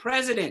Vice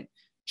President.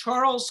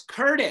 Charles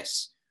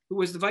Curtis, who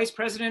was the Vice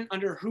President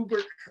under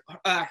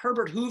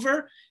Herbert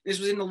Hoover. This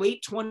was in the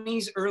late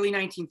 20s, early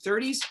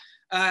 1930s.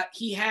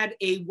 He had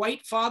a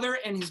white father,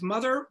 and his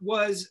mother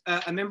was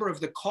a member of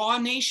the Kaw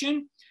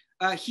Nation.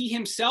 He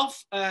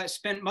himself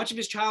spent much of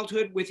his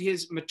childhood with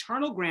his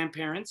maternal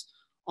grandparents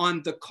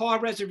on the Kaw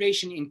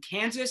Reservation in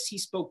Kansas. He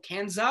spoke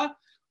Kansa,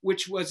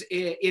 which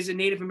is a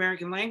Native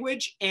American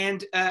language,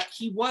 and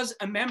he was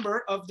a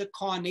member of the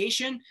Kaw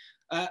Nation,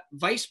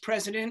 Vice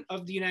President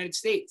of the United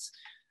States.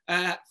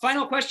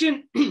 Final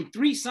question,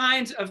 3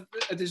 signs of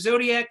the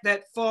zodiac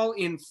that fall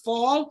in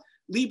fall: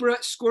 Libra,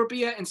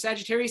 Scorpio, and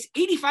Sagittarius.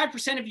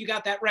 85% of you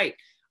got that right.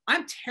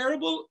 I'm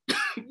terrible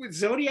with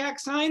zodiac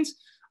signs.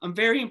 I'm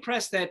very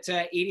impressed that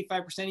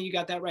 85% of you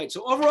got that right.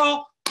 So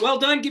overall, well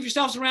done. Give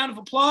yourselves a round of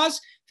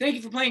applause. Thank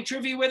you for playing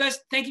trivia with us.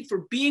 Thank you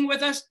for being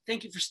with us.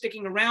 Thank you for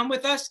sticking around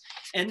with us.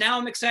 And now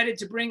I'm excited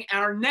to bring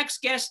our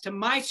next guest to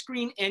my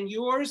screen and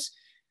yours,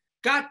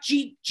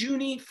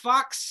 Katsitsionni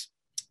Fox,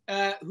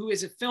 who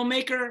is a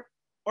filmmaker,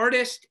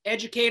 artist,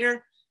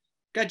 educator.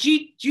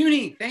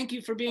 Katsitsionni, thank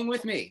you for being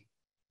with me.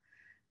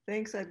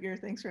 Thanks, Edgar.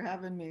 Thanks for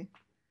having me.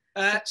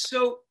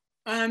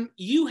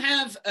 You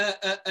have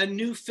a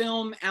new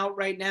film out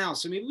right now,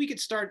 so maybe we could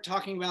start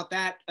talking about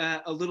that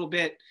a little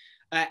bit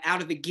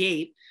out of the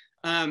gate.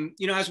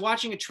 You know, I was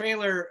watching a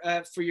trailer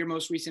for your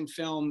most recent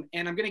film,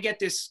 and I'm going to get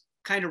this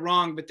kind of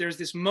wrong, but there's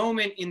this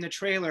moment in the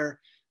trailer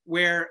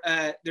where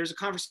there's a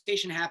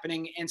conversation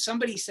happening, and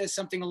somebody says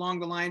something along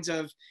the lines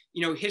of,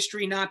 you know,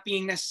 history not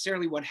being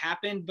necessarily what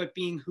happened, but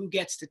being who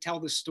gets to tell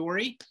the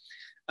story.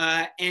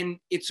 And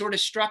it sort of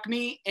struck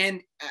me,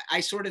 and I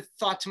sort of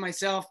thought to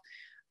myself,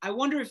 I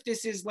wonder if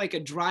this is like a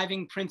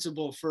driving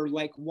principle for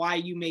like why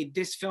you made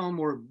this film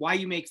or why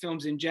you make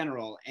films in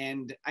general.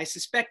 And I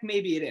suspect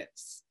maybe it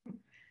is.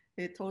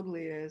 It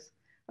totally is.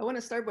 I want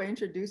to start by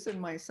introducing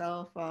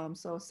myself.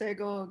 So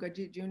Sego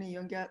Katsitsionni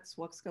Yungat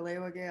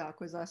Swakskaleewage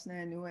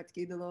Akwesasne Nuet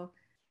Gidalo.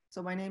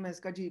 So my name is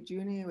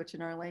Katsitsionni, which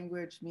in our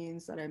language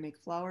means that I make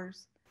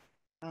flowers.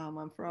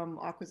 I'm from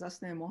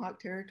Akwesasne Mohawk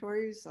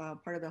territories,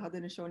 part of the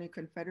Haudenosaunee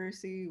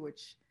Confederacy,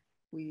 which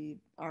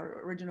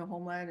our original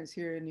homeland is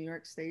here in New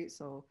York State.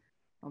 So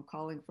I'm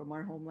calling from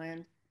our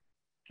homeland,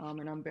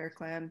 and I'm Bear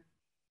Clan,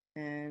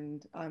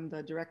 and I'm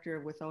the director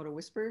of Without a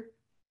Whisper.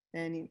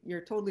 And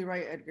you're totally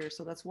right, Edgar.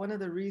 So that's one of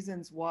the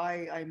reasons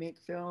why I make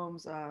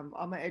films. I'm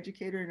an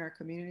educator in our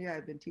community.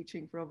 I've been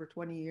teaching for over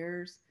 20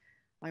 years.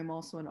 I'm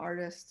also an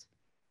artist,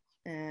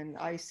 and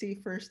I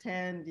see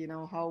firsthand, you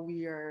know, how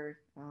we are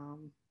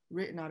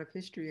written out of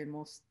history in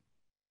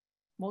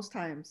most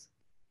times.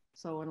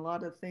 So in a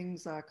lot of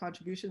things,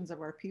 contributions of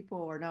our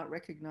people are not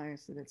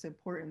recognized, and it's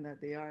important that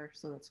they are.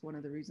 So that's one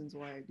of the reasons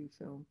why I do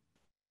film.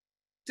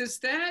 Does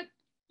that,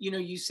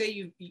 you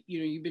say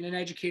you've been an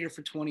educator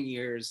for 20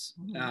 years.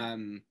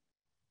 Mm-hmm.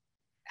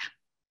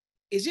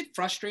 Is it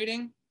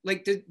frustrating?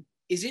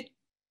 Is it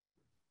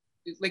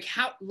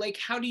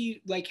how do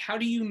you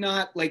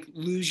not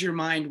lose your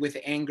mind with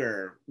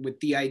anger with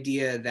the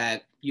idea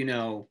that,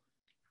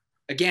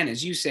 again,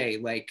 as you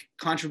say,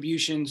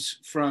 contributions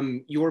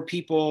from your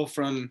people,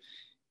 from,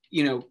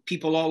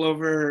 people all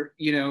over,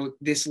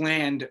 this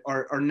land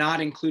are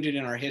not included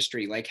in our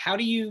history? How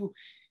do you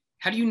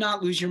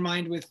not lose your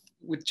mind with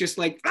just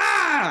Well,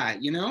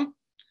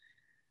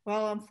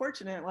 I'm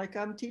fortunate.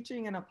 I'm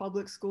teaching in a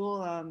public school.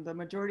 The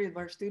majority of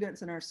our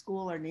students in our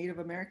school are Native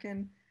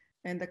American.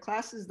 And the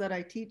classes that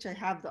I teach, I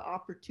have the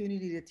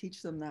opportunity to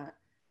teach them that.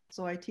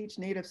 So I teach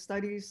Native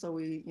studies. So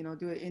we,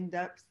 do an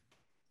in-depth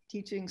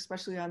teaching,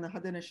 especially on the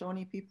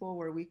Haudenosaunee people,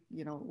 where we,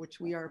 which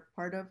we are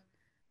part of.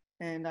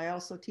 And I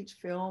also teach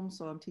film.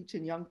 So I'm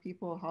teaching young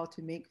people how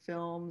to make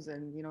films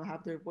and,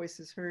 have their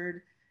voices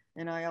heard.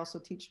 And I also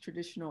teach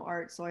traditional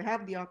art. So I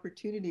have the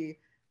opportunity,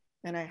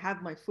 and I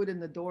have my foot in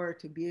the door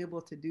to be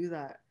able to do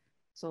that.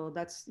 So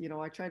that's,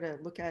 I try to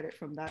look at it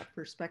from that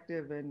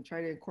perspective and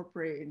try to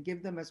incorporate and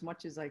give them as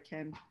much as I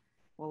can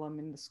while I'm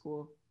in the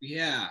school.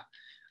 Yeah.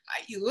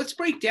 Let's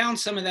break down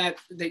some of that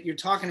you're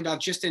talking about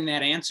just in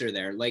that answer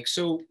there.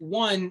 So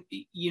one,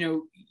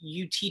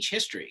 you teach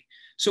history.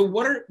 So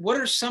what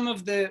are some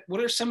of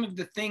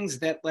the things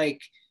that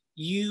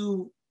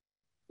you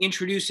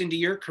introduce into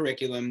your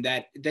curriculum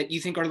that you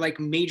think are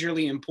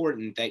majorly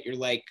important, that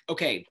you're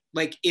okay,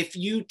 if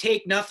you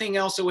take nothing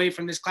else away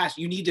from this class,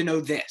 you need to know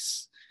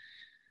this?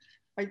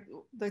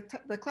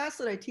 The class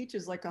that I teach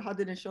is like a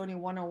Haudenosaunee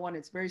 101.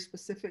 It's very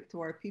specific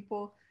to our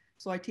people.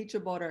 So I teach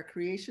about our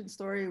creation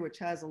story, which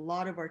has a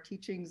lot of our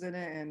teachings in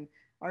it. And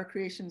our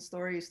creation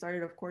story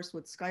started, of course,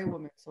 with Sky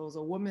Woman. So it was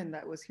a woman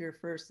that was here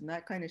first. And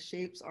that kind of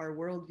shapes our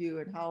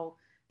worldview and how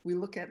we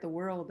look at the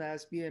world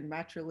as being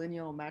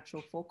matrilineal,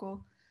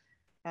 matrifocal.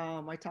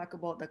 I talk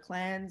about the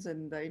clans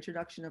and the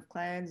introduction of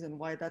clans and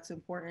why that's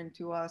important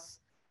to us,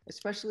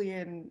 especially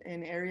in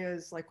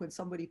areas like when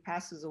somebody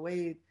passes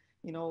away.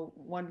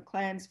 One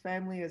clan's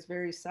family is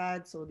very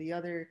sad, so the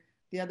other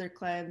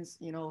clans,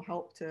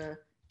 help to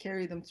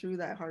carry them through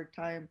that hard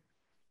time.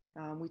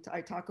 I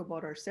talk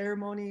about our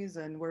ceremonies,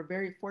 and we're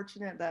very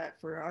fortunate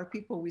that for our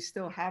people, we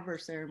still have our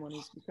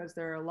ceremonies, because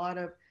there are a lot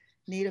of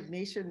Native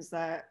nations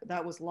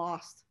that was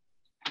lost,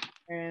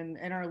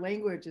 and our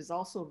language is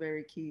also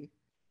very key.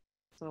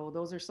 So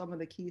those are some of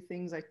the key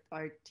things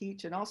I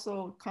teach, and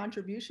also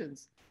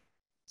contributions.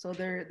 So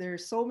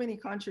there's so many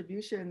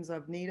contributions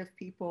of Native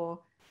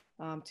people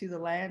to the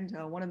land.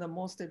 One of the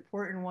most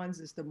important ones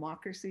is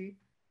democracy.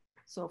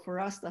 So for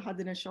us, the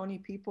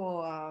Haudenosaunee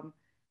people,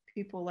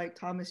 people like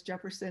Thomas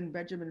Jefferson,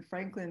 Benjamin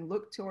Franklin,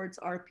 looked towards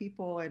our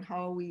people and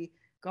how we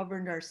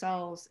governed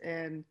ourselves,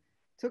 and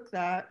took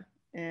that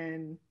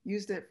and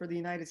used it for the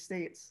United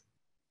States.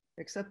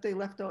 Except they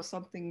left out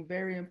something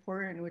very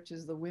important, which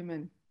is the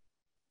women,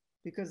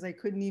 because they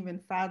couldn't even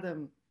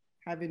fathom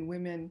having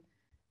women,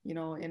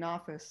 in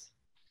office.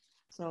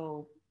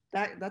 So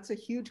that's a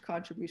huge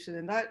contribution.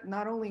 And that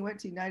not only went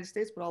to the United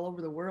States, but all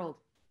over the world.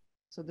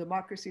 So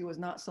democracy was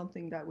not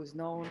something that was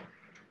known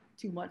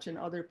too much in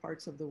other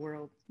parts of the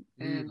world.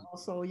 And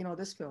also,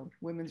 this film,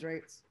 women's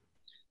rights.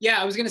 Yeah,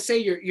 I was going to say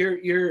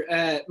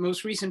your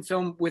most recent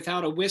film,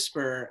 Without a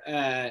Whisper,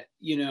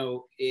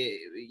 you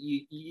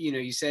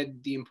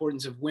said the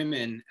importance of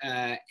women,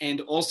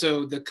 and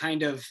also the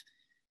kind of,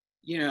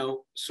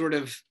 sort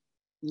of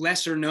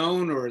lesser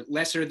known or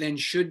lesser than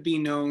should be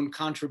known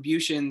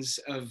contributions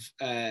of,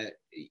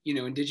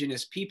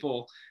 Indigenous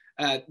people.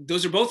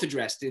 Those are both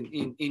addressed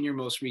in your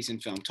most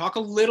recent film. Talk a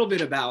little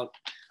bit about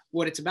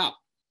what it's about.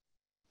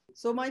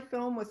 So my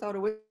film, Without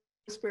a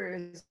Whisper,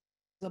 is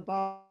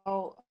about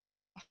how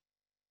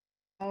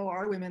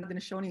our women, the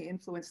Haudenosaunee,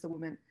 influenced the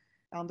movement.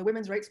 The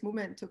women's rights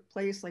movement took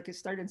place, it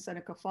started in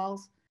Seneca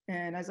Falls.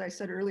 And as I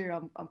said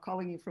earlier, I'm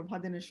calling you from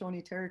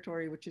Haudenosaunee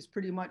territory, which is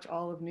pretty much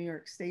all of New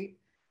York State.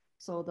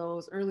 So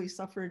those early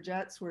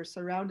suffragettes were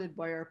surrounded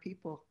by our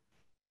people.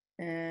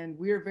 And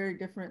we are very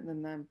different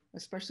than them,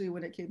 especially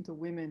when it came to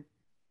women.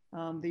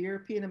 The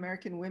European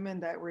American women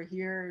that were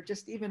here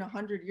just even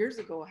 100 years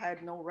ago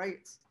had no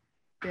rights.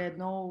 They had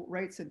no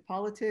rights in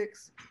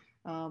politics,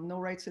 no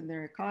rights in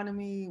their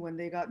economy. When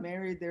they got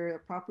married, they're a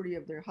property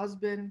of their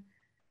husband.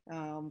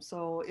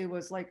 So it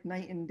was like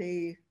night and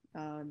day,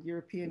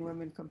 European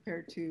women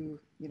compared to,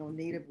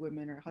 Native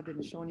women or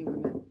Haudenosaunee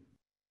women.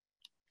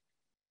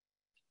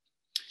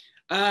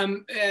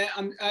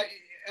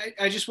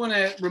 I just want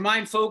to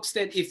remind folks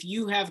that if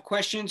you have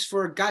questions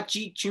for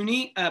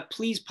Katsitsionni,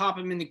 please pop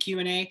them in the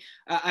Q&A.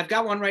 I've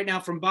got one right now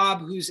from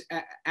Bob, who's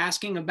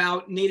asking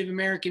about Native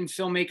American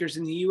filmmakers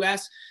in the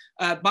U.S.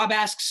 Bob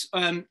asks,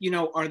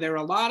 are there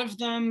a lot of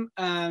them?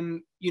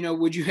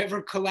 Would you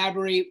ever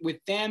collaborate with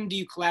them? Do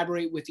you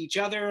collaborate with each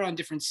other on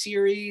different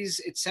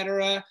series,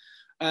 etc.?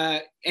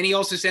 And he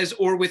also says,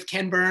 or with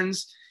Ken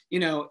Burns,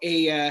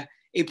 a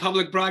a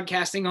public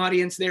broadcasting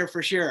audience there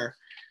for sure.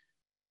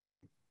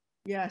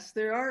 Yes,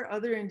 there are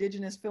other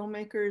Indigenous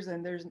filmmakers,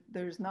 and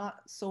there's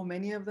not so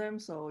many of them.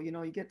 So, you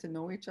know, you get to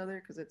know each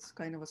other because it's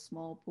kind of a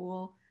small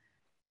pool.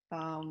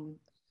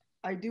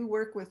 I do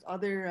work with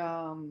other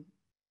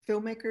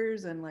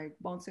filmmakers and like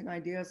bouncing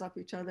ideas off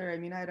each other. I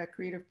mean, I had a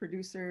creative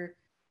producer,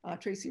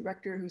 Tracy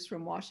Rector, who's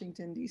from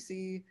Washington,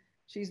 D.C.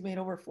 She's made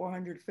over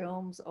 400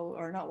 films,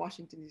 or not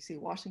Washington, D.C.,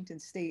 Washington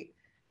State,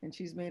 and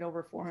she's made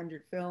over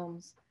 400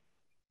 films.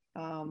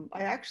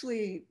 I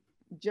actually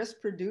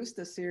just produced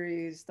a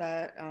series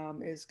that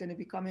is going to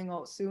be coming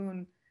out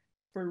soon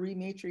for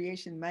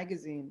Rematriation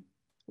Magazine,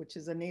 which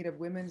is a Native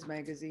women's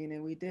magazine.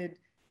 And we did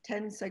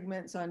 10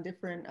 segments on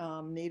different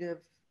Native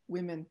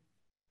women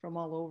from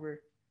all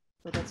over.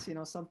 So that's, you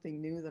know, something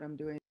new that I'm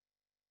doing.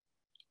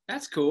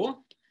 That's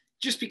cool.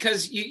 Just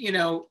because you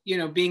know,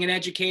 being an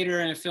educator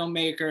and a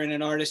filmmaker and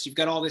an artist, you've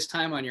got all this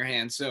time on your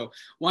hands. So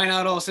why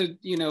not also,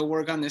 you know,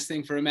 work on this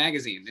thing for a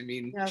magazine? I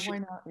mean, yeah, why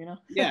not, you know?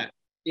 Yeah.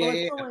 Yeah, well,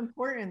 it's so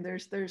important.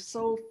 There's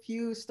so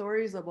few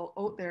stories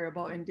out there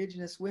about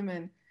Indigenous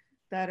women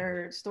that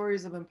are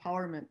stories of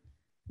empowerment.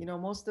 You know,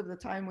 most of the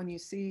time when you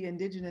see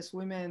Indigenous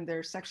women,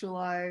 they're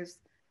sexualized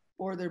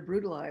or they're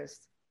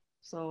brutalized.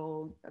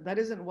 So that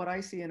isn't what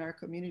I see in our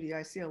community.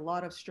 I see a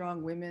lot of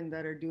strong women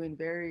that are doing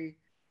very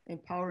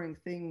empowering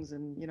things.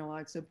 And, you know,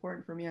 it's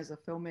important for me as a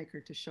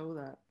filmmaker to show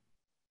that.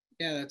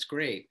 Yeah, that's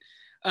great.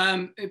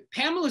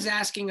 Pamela's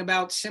asking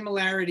about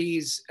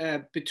similarities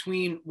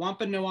between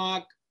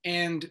Wampanoag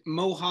and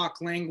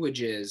Mohawk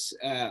languages.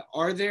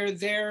 Are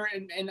there,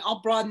 and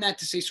I'll broaden that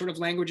to say sort of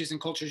languages and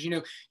cultures. You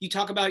know, you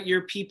talk about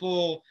your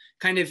people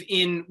kind of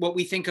in what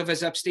we think of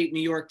as upstate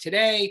New York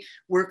today.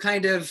 We're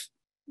kind of,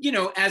 you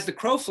know, as the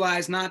crow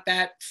flies, not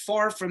that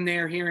far from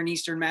there here in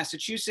Eastern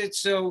Massachusetts.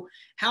 So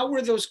how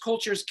were those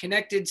cultures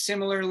connected?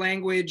 Similar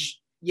language,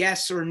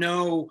 yes or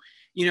no,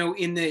 you know,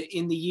 in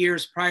the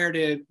years prior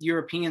to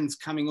Europeans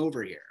coming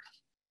over here?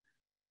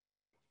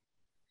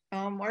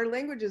 Our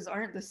languages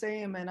aren't the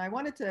same, and I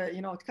wanted to,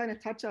 you know, kind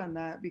of touch on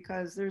that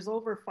because there's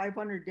over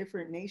 500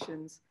 different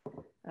nations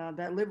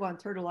that live on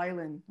Turtle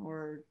Island,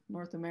 or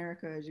North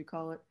America, as you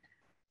call it.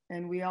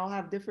 And we all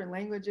have different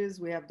languages,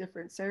 we have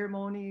different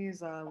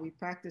ceremonies, we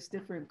practice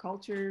different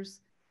cultures.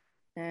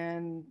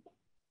 And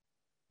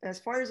as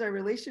far as our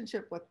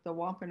relationship with the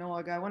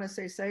Wampanoag, I want to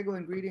say Sago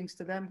and greetings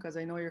to them because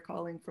I know you're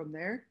calling from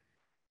there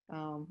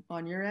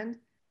on your end.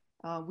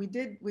 We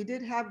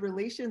did have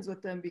relations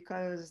with them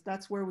because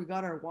that's where we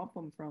got our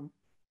wampum from.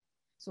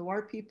 So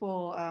our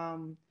people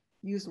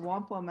used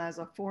wampum as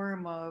a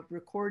form of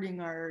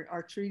recording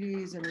our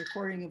treaties and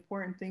recording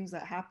important things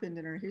that happened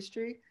in our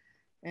history.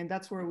 And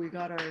that's where we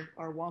got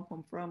our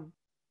wampum from.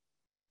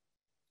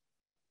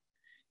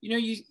 You know,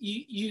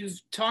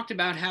 you've talked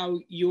about how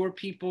your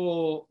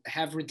people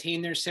have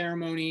retained their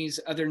ceremonies,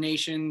 other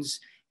nations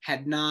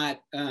had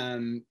not.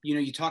 You know,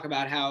 you talk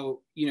about how,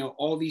 you know,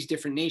 all these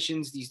different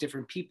nations, these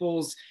different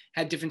peoples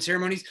had different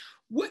ceremonies.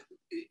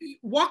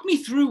 Walk me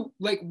through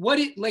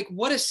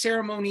what a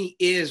ceremony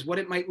is, what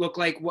it might look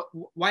like,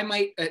 why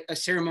might a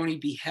ceremony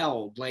be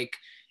held, like,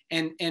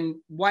 and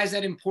why is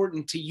that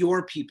important to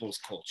your people's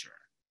culture?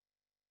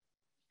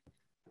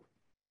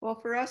 Well,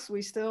 for us,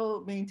 we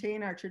still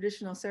maintain our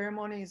traditional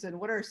ceremonies, and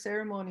what our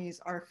ceremonies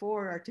are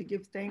for are to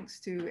give thanks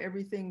to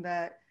everything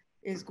that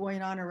is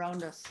going on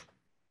around us.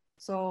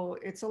 So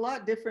it's a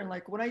lot different.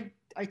 Like when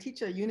I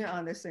teach a unit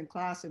on this in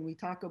class, and we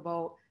talk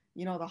about,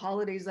 you know, the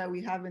holidays that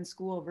we have in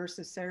school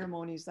versus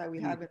ceremonies that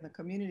we have in the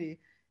community.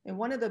 And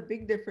one of the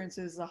big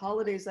differences, the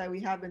holidays that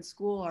we have in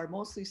school are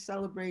mostly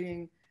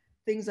celebrating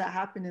things that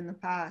happened in the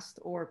past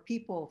or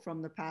people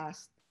from the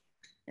past.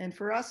 And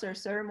for us, our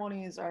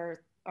ceremonies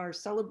are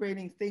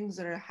celebrating things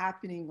that are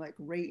happening like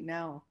right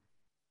now.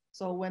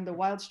 So when the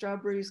wild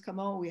strawberries come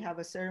out, we have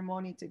a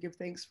ceremony to give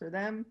thanks for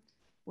them.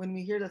 When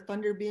we hear the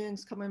thunder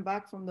beings coming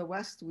back from the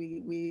west,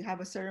 we have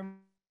a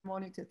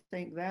ceremony to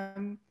thank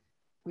them.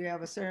 We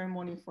have a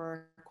ceremony for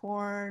our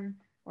corn,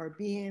 our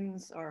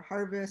beans, our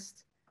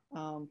harvest.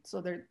 So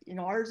there, you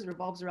know, ours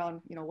revolves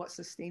around, you know, what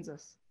sustains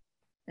us.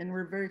 And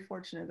we're very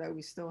fortunate that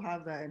we still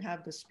have that and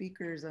have the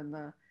speakers and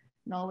the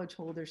knowledge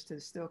holders to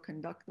still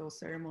conduct those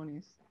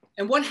ceremonies.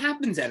 And what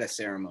happens at a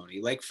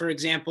ceremony? Like, for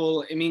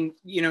example, I mean,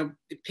 you know,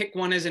 pick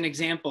one as an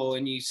example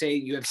and you say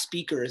you have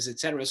speakers, et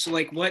cetera. So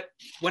like what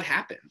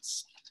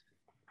happens?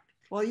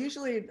 Well,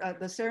 usually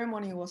the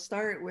ceremony will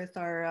start with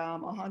our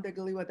Ahanda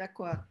Galiwa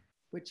Dekwa,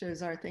 which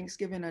is our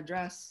Thanksgiving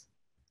address.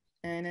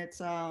 And it's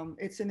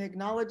an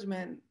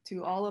acknowledgement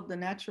to all of the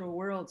natural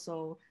world.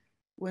 So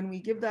when we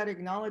give that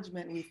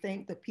acknowledgement, we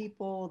thank the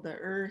people, the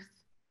earth,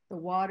 the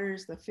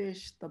waters, the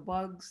fish, the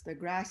bugs, the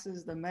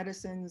grasses, the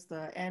medicines,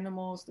 the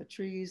animals, the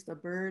trees, the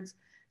birds.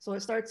 So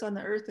it starts on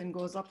the earth and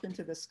goes up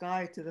into the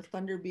sky to the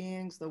thunder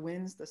beings, the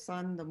winds, the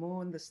sun, the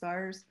moon, the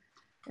stars.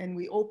 And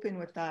we open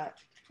with that.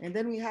 And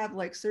then we have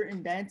like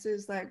certain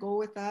dances that go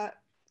with that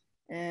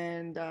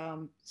and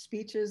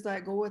speeches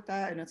that go with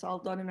that. And it's all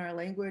done in our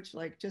language,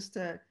 like just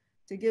to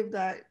give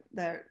that,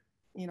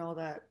 you know,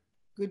 that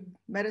good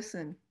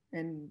medicine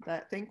and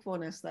that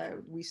thankfulness that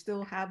we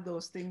still have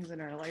those things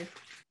in our life.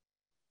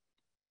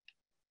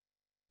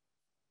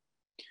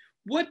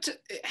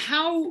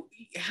 How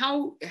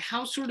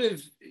sort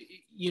of,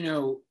 you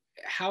know,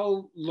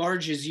 how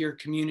large is your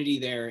community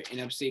there in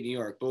upstate New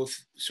York, both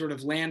sort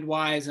of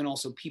land-wise and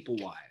also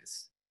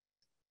people-wise?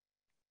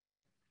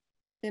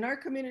 In our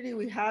community,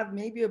 we have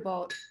maybe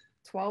about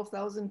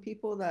 12,000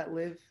 people that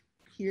live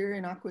here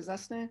in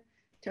Akwesasne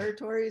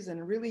territories, and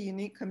a really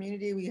unique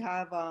community. We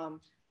have an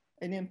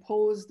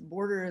imposed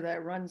border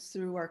that runs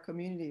through our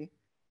community.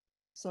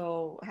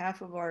 So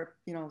half of our,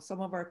 you know,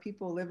 some of our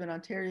people live in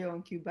Ontario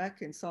and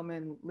Quebec, and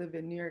some live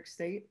in New York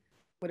State.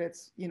 But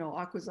it's, you know,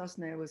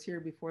 Akwesasne was here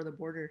before the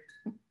border.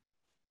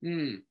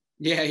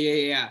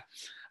 Yeah.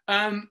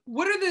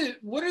 What are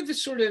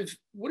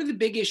the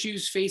big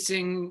issues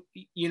facing,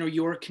 you know,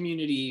 your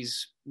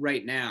communities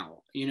right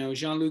now? You know,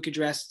 Jean-Luc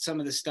addressed some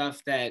of the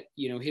stuff that,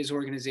 you know, his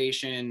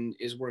organization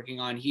is working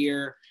on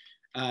here,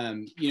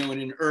 you know, in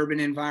an urban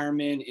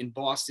environment in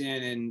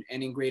Boston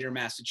and in greater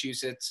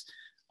Massachusetts.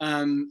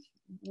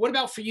 What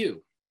about for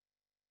you?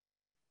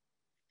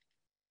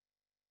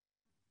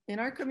 In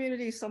our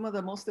community, some of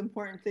the most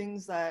important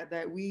things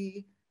that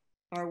we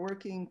are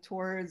working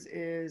towards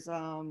is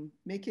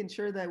making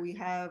sure that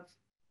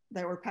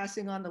we're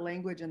passing on the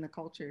language and the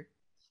culture.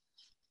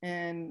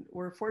 And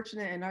we're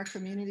fortunate in our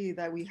community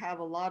that we have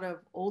a lot of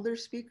older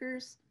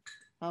speakers,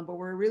 but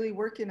we're really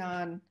working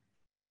on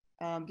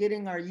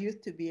getting our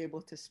youth to be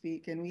able to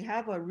speak. And we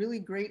have a really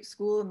great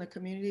school in the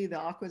community, the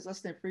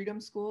Akwesasne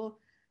Freedom School,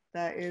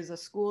 that is a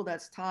school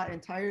that's taught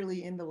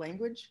entirely in the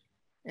language.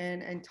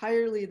 And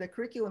entirely, the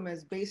curriculum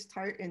is based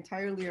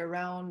entirely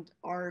around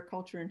our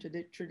culture and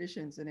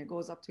traditions, and it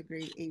goes up to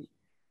grade 8.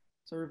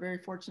 So we're very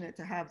fortunate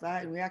to have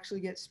that. And we actually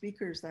get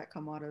speakers that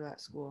come out of that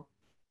school.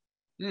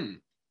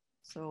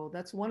 So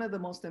that's one of the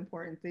most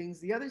important things.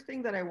 The other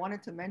thing that I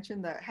wanted to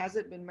mention that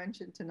hasn't been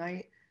mentioned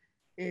tonight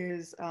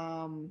is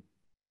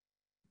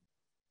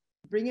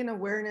bringing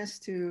awareness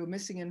to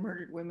missing and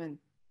murdered women.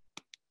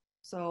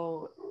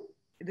 So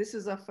this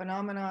is a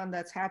phenomenon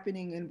that's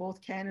happening in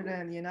both Canada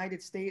and the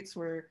United States,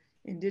 where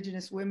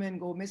Indigenous women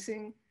go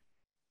missing,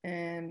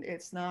 and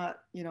it's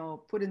not, you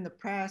know, put in the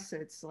press.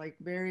 It's like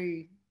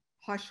very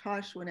hush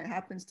hush when it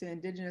happens to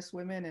Indigenous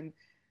women, and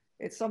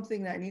it's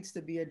something that needs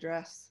to be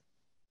addressed.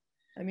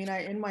 I mean,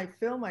 in my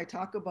film, I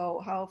talk about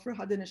how for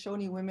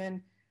Haudenosaunee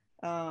women,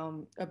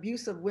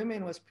 abuse of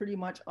women was pretty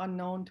much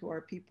unknown to our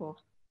people.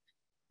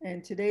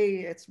 And today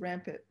it's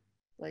rampant.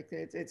 Like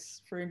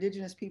it's for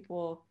Indigenous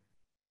people,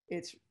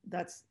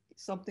 that's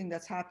something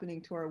that's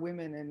happening to our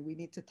women, and we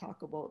need to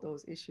talk about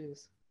those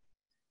issues.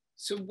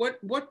 So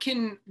what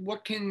can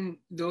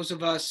those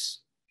of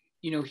us,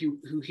 you know,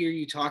 who hear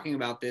you talking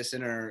about this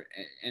and are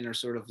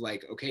sort of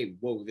like, okay,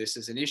 whoa, this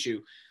is an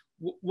issue.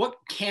 What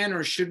can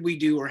or should we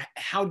do, or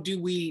how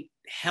do we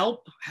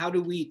help? How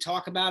do we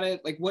talk about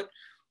it? Like what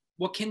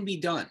can be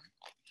done?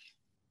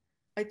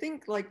 I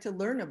think like to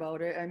learn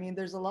about it. I mean,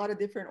 there's a lot of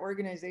different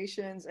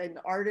organizations and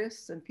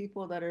artists and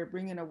people that are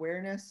bringing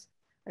awareness.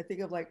 I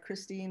think of like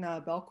Christine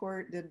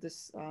Belcourt did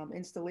this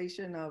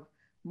installation of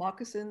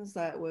moccasins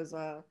that was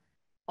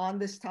on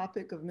this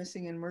topic of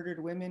missing and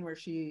murdered women, where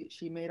she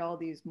made all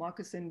these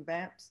moccasin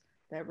vamps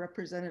that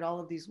represented all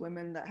of these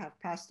women that have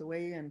passed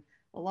away, and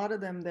a lot of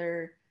them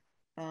they're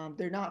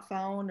not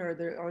found, or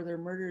their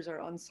murders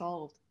are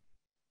unsolved.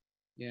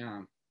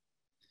 Yeah.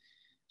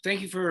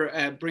 Thank you for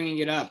bringing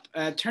it up.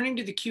 Turning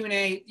to the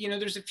Q&A, you know,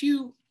 there's a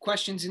few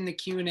questions in the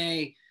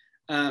Q&A,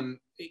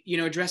 you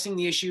know, addressing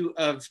the issue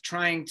of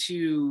trying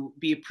to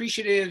be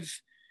appreciative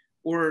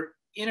or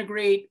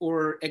integrate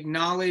or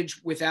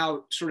acknowledge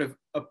without sort of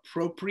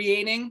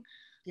appropriating.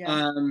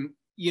 Yeah.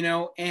 You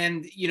know,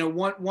 and, you know,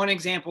 one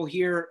example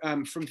here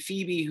from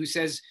Phoebe, who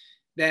says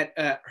that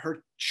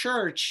her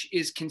church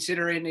is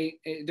considering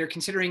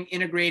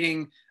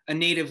integrating a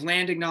native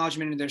land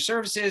acknowledgement in their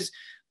services,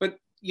 but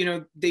you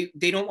know,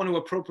 they don't want to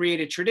appropriate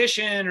a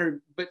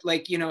tradition, but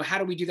like, you know, how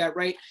do we do that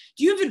right?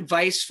 Do you have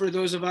advice for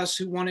those of us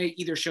who want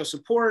to either show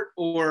support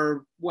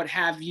or what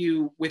have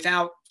you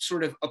without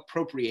sort of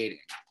appropriating?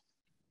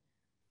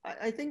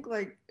 I think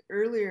like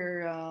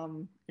earlier,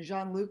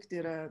 Jean-Luc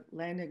did a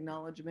land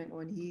acknowledgement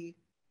when he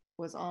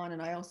was on,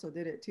 and I also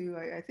did it too.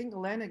 I think a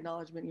land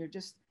acknowledgement, you're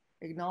just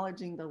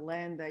acknowledging the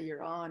land that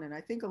you're on. And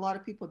I think a lot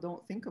of people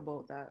don't think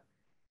about that.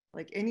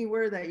 Like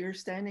anywhere that you're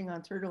standing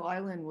on Turtle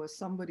Island was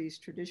somebody's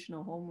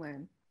traditional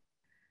homeland.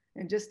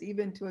 And just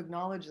even to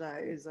acknowledge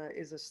that is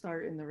a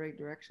start in the right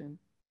direction.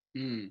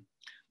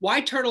 Why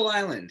Turtle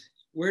Island?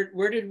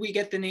 Where did we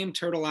get the name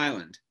Turtle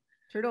Island?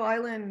 Turtle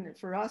Island,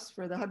 for us,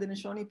 for the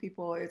Haudenosaunee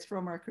people, it's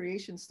from our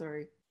creation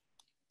story.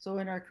 So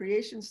in our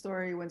creation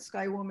story, when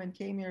Sky Woman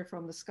came here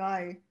from the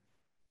sky,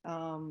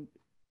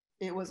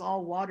 it was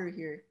all water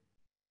here.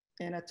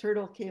 And a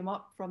turtle came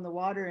up from the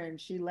water,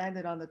 and she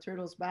landed on the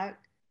turtle's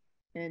back,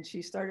 and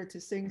she started to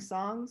sing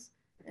songs,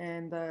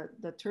 and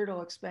the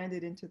turtle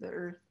expanded into the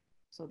earth.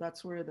 So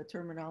that's where the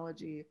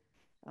terminology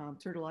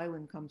Turtle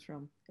Island comes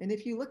from. And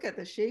if you look at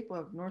the shape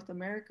of North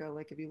America,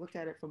 like if you look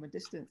at it from a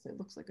distance, it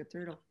looks like a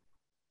turtle.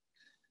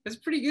 That's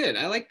pretty good.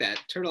 I like that.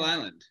 Turtle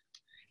Island.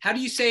 How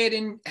would you say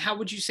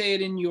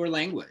it in your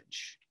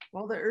language?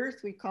 Well, the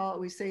earth,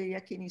 we say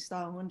Yakini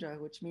Hunja,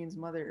 which means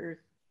Mother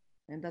Earth.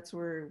 And that's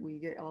where we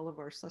get all of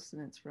our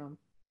sustenance from.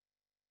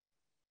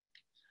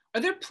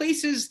 Are there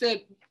places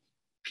that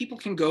people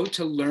can go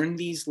to learn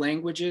these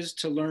languages,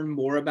 to learn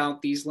more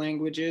about these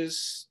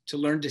languages, to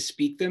learn to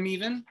speak them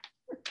even?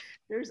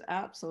 There's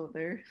apps out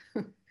there.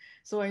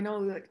 So I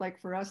know that, like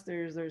for us,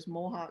 there's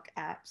Mohawk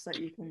apps that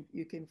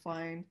you can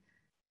find.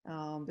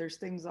 There's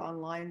things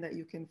online that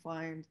you can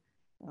find.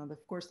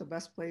 Of course, the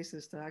best place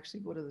is to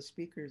actually go to the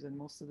speakers, and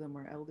most of them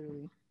are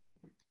elderly.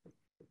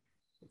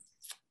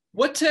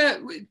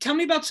 Tell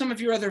me about some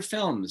of your other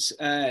films,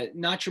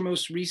 not your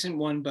most recent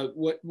one, but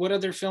what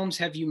other films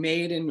have you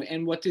made,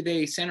 and what do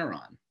they center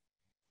on?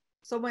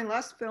 So my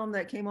last film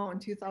that came out in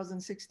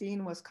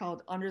 2016 was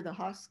called Under the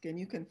Husk, and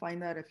you can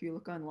find that if you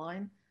look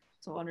online.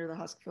 So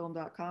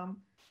underthehuskfilm.com.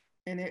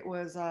 And it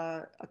was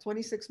a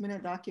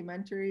 26-minute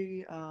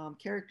documentary,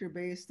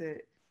 character-based.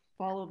 It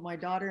followed my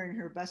daughter and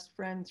her best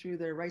friend through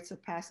their rites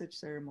of passage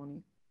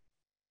ceremony.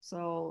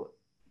 So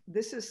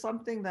this is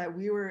something that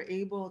we were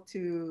able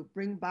to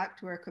bring back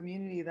to our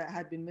community that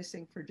had been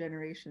missing for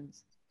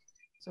generations.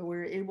 So we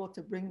were able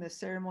to bring the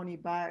ceremony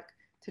back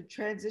to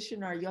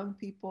transition our young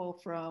people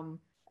from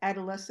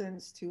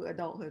adolescence to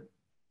adulthood,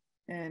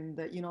 and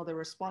the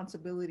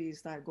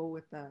responsibilities that go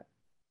with that.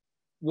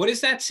 What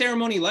is that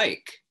ceremony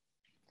like?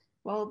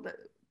 Well,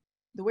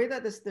 the way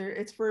that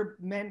it's for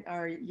men,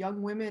 or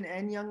young women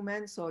and young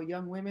men. So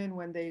young women,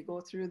 when they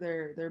go through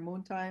their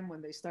moon time,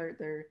 when they start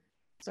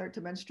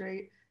to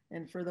menstruate,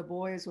 and for the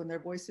boys, when their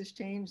voices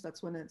change,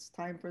 that's when it's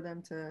time for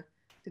them to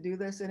do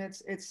this. And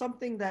it's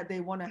something that they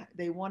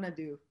wanna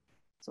do.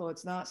 So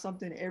it's not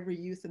something every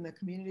youth in the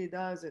community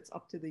does. It's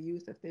up to the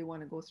youth if they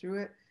want to go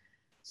through it.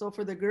 So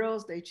for the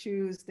girls, they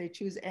choose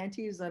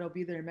aunties that'll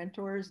be their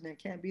mentors, and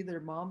it can't be their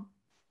mom,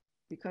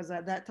 because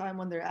at that time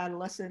when they're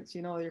adolescents,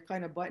 you're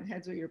kind of butting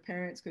heads with your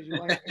parents because you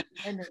want to be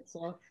independent.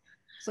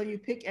 So you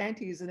pick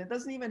aunties, and it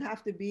doesn't even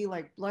have to be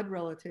like blood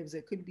relatives.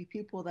 It could be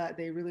people that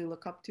they really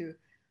look up to.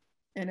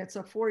 And it's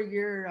a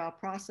 4-year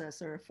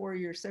process, or a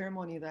 4-year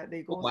ceremony that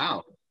they go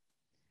through.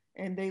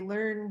 And they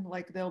learn,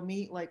 like they'll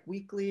meet like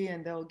weekly,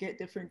 and they'll get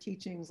different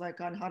teachings, like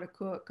on how to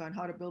cook, on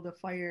how to build a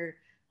fire,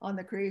 on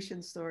the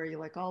creation story,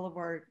 like all of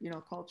our,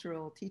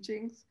 cultural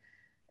teachings.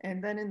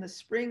 And then in the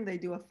spring, they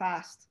do a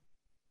fast.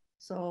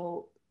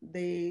 So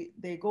they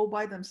go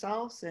by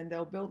themselves, and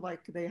they'll build,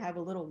 like they have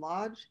a little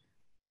lodge,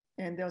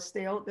 and they'll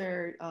stay out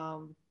there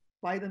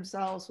by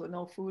themselves with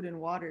no food and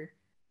water.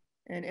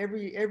 And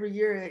every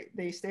year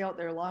they stay out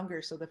there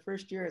longer. So the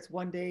first year it's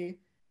 1 day,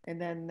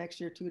 and then next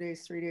year 2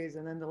 days, 3 days,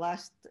 and then the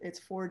last it's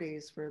 4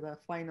 days for the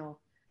final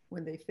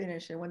when they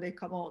finish. And when they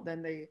come out,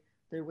 then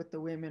they're with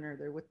the women, or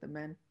they're with the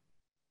men.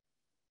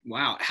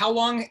 Wow. How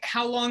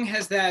long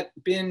has that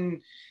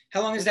been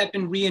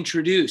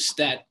reintroduced,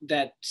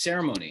 that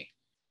ceremony?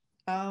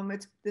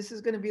 This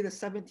is going to be the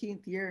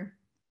 17th year,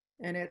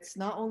 and it's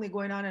not only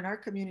going on in our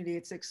community,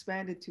 it's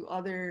expanded to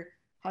other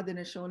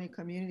Haudenosaunee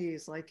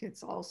communities. Like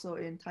it's also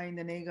in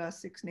Tyendinaga,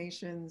 Six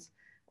Nations,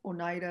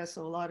 Oneida.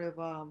 So a lot of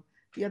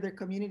the other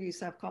communities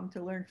have come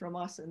to learn from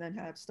us, and then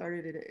have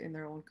started it in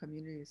their own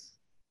communities.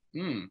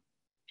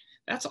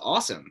 That's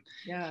awesome.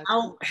 Yeah.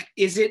 How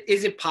is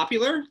it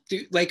popular?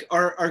 Is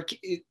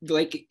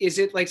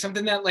it like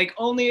something that like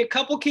only a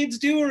couple kids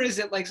do, or is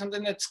it like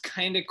something that's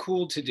kind of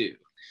cool to do?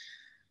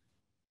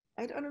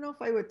 I don't know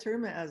if I would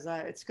term it as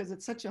that. It's because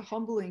it's such a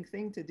humbling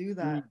thing to do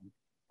that.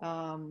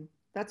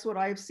 That's what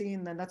I've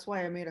seen, and that's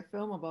why I made a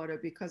film about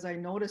it, because I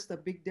noticed a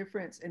big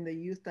difference in the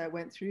youth that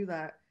went through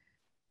that.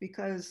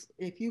 Because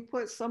if you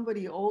put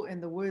somebody out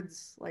in the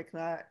woods like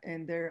that,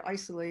 and they're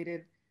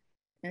isolated,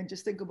 and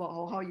just think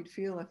about how you'd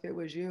feel if it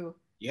was you.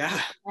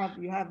 Yeah.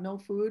 You have no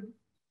food,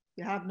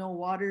 you have no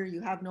water, you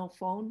have no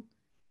phone,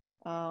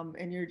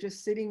 and you're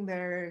just sitting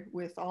there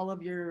with all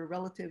of your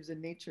relatives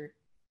in nature.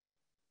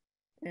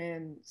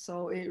 And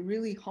so it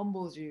really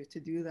humbles you to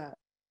do that.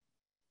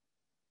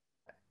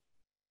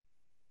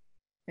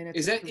 And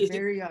it's a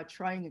very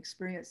trying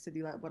experience to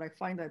do that. But I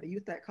find that the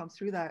youth that come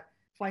through that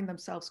find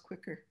themselves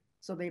quicker.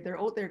 So they're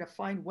out there to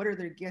find, what are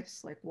their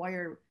gifts? Like, why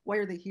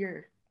are they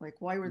here? Like,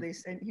 why were they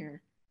sent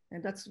here?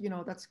 And that's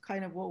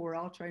kind of what we're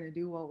all trying to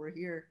do while we're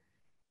here.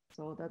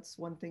 So that's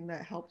one thing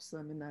that helps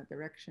them in that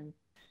direction.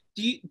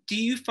 Do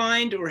you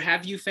find, or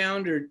have you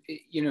found, or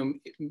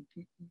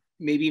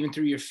maybe even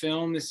through your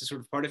film, this is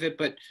sort of part of it,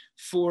 but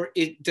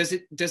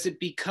does it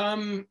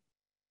become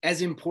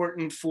as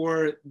important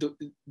for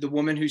the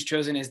woman who's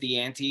chosen as the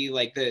auntie,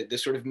 like the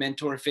sort of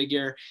mentor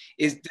figure,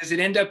 does it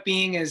end up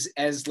being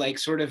as like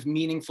sort of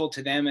meaningful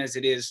to them as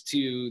it is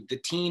to the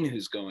teen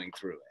who's going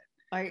through it?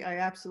 I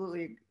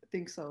absolutely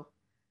think so.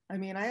 I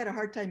mean, I had a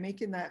hard time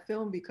making that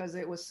film because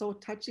it was so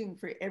touching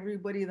for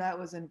everybody that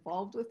was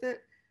involved with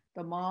it,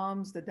 the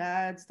moms, the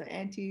dads, the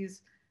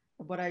aunties,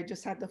 but I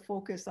just had to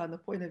focus on the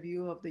point of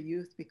view of the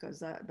youth, because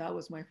that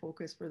was my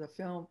focus for the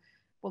film.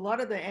 But a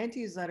lot of the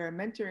aunties that are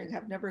mentoring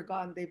have never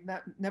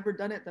never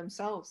done it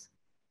themselves.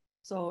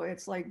 So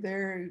it's like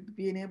they're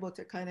being able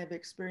to kind of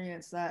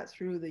experience that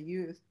through the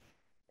youth.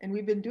 And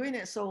we've been doing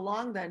it so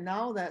long that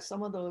now that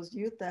some of those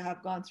youth that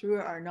have gone through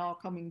it are now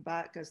coming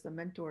back as the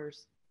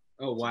mentors.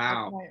 Oh, So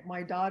wow.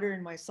 my daughter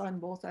and my son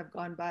both have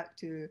gone back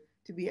to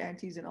be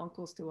aunties and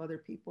uncles to other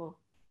people,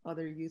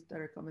 other youth that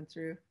are coming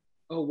through.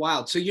 Oh,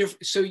 wow. So your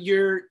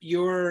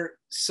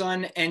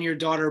son and your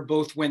daughter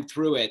both went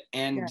through it,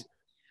 and Yeah.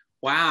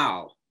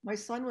 wow. My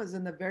son was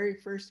in the very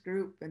first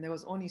group, and there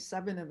was only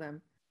 7 of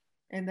them.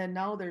 And then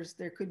now there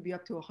could be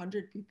up to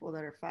 100 people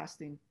that are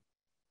fasting.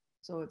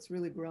 So it's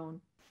really grown.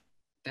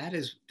 That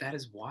is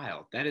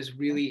wild. That is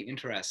really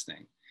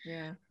interesting.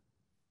 Yeah.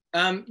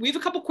 We have a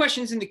couple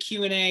questions in the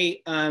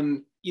Q&A.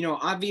 You know,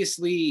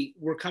 obviously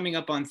we're coming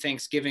up on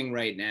Thanksgiving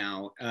right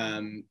now.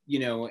 You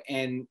know,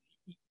 and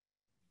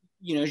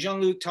you know,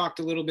 Jean-Luc talked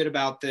a little bit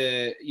about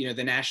the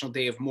National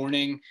Day of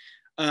Mourning.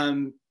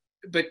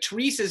 But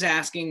Teresa's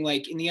asking,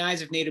 like, in the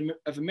eyes of Native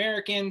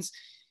Americans,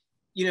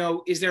 you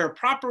know, is there a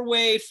proper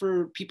way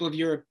for people of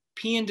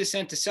European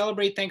descent to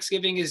celebrate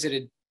Thanksgiving? Is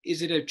it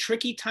a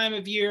tricky time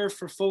of year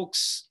for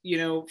folks, you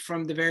know,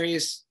 from the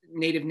various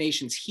Native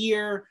nations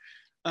here?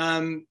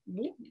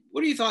 What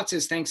are your thoughts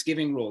as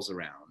Thanksgiving rolls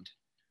around?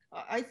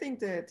 I think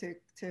that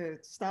to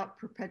stop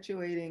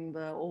perpetuating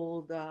the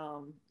old,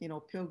 you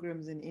know,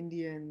 Pilgrims and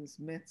Indians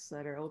myths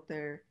that are out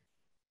there,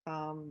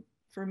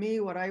 for me,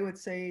 what I would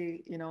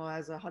say, you know,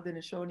 as a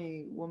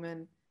Haudenosaunee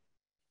woman,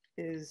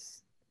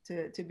 is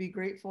to be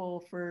grateful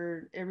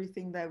for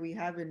everything that we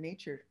have in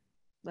nature.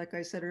 Like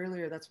I said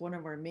earlier, that's one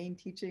of our main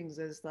teachings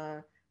is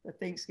the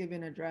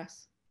Thanksgiving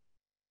address.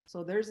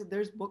 So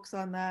there's books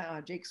on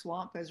that. Jake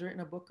Swamp has written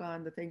a book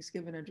on the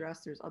Thanksgiving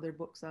address. There's other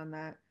books on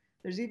that.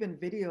 There's even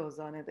videos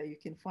on it that you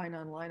can find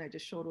online. I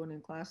just showed one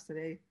in class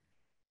today.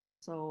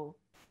 So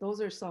those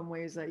are some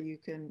ways that you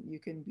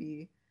can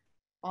be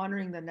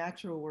honoring the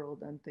natural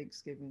world on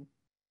Thanksgiving.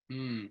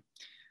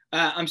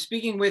 I'm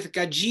speaking with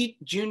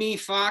Katsitsionni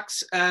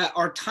Fox.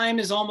 Our time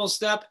is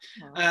almost up.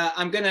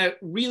 I'm going to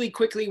really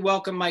quickly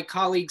welcome my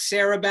colleague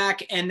Sarah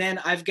back, and then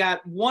I've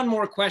got one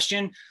more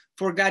question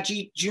for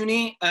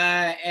Katsitsionni,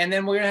 and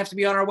then we're going to have to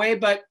be on our way.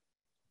 But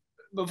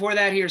before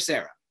that, here's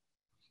Sarah.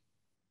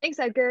 Thanks,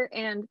 Edgar,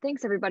 and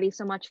thanks everybody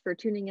so much for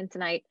tuning in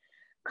tonight.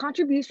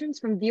 Contributions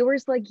from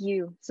viewers like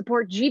you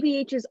support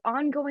GBH's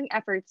ongoing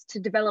efforts to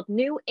develop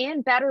new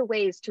and better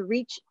ways to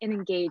reach and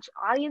engage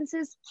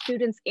audiences,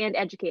 students, and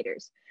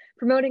educators,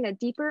 promoting a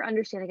deeper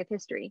understanding of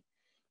history.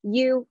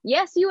 You,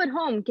 yes, you at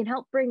home, can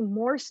help bring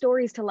more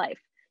stories to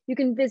life. You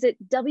can visit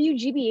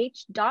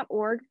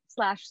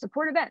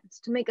wgbh.org/support events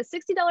to make a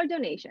 $60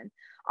 donation,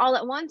 all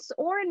at once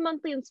or in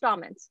monthly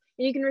installments,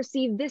 and you can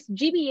receive this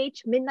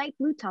GBH Midnight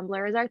Blue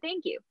tumbler as our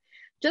thank you.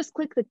 Just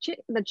click the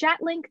chat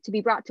link to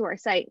be brought to our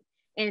site.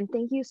 And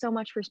thank you so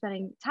much for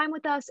spending time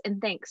with us,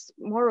 and thanks,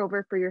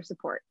 moreover, for your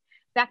support.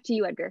 Back to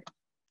you, Edgar.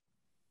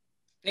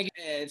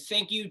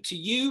 Thank you to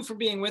you for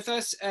being with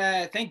us.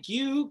 Thank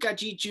you,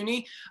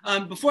 Katsitsionni.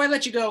 Before I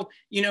let you go,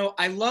 you know,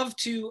 I love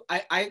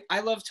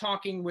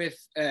talking with,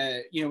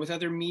 you know, with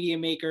other media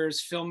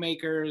makers,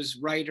 filmmakers,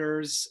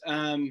 writers,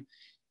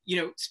 you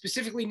know,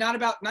 specifically not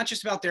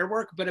just about their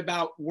work, but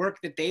about work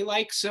that they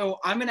like. So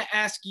I'm going to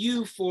ask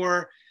you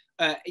for,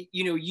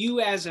 you know, you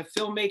as a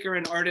filmmaker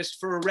and artist,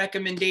 for a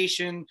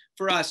recommendation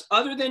for us,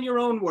 other than your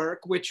own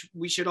work, which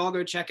we should all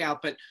go check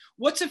out. But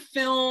what's a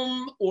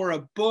film or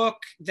a book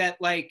that,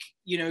 like,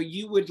 you know,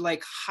 you would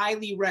like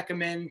highly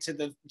recommend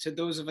to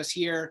those of us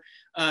here,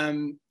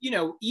 you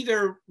know,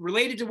 either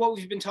related to what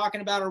we've been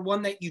talking about, or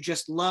one that you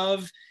just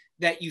love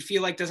that you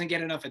feel like doesn't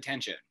get enough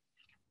attention?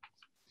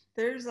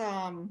 There's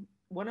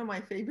one of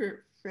my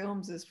favorite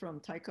films is from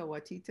Taika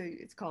Waititi.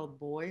 It's called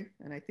Boy,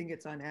 and I think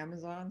it's on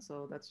Amazon.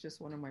 So that's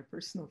just one of my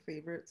personal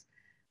favorites.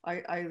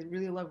 I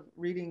really love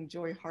reading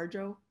Joy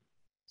Harjo.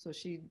 So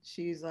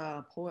she's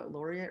a poet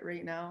laureate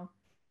right now.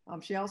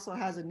 She also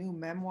has a new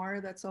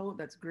memoir that's out.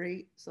 That's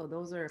great. So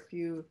those are a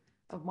few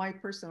of my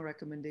personal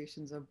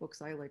recommendations of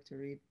books I like to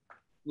read.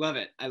 Love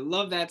it. I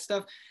love that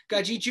stuff.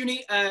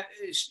 Katsitsionni,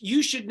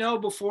 you should know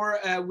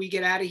before we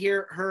get out of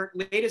here, her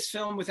latest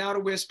film, Without a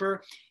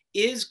Whisper,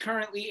 is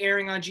currently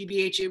airing on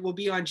GBH. It will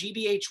be on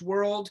GBH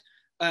World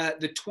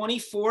the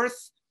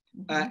 24th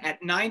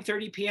at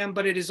 9:30 p.m.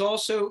 But it is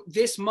also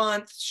this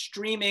month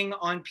streaming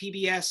on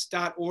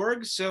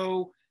pbs.org.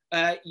 So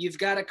you've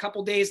got a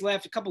couple days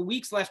left, a couple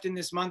weeks left in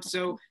this month.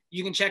 So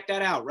you can check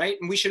that out, right?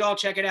 And we should all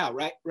check it out,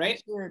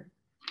 right? Sure.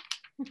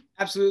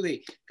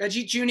 Absolutely.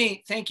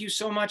 Katsitsionni, thank you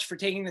so much for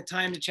taking the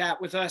time to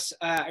chat with us.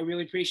 I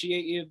really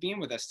appreciate you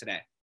being with us today.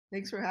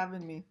 Thanks for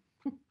having me.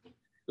 It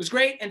was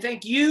great. And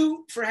thank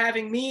you for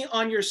having me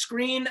on your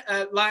screen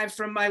live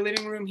from my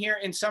living room here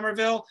in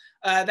Somerville.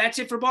 That's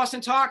it for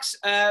Boston Talks.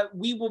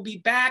 We will be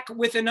back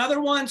with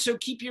another one. So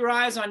keep your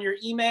eyes on your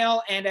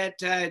email and at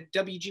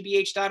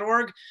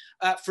wgbh.org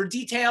for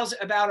details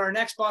about our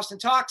next Boston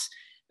Talks.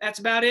 That's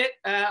about it.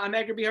 I'm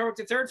Edgar B. Herwick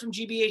III from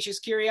GBH's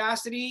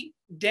Curiosity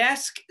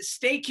Desk.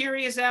 Stay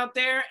curious out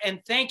there,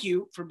 and thank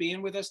you for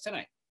being with us tonight.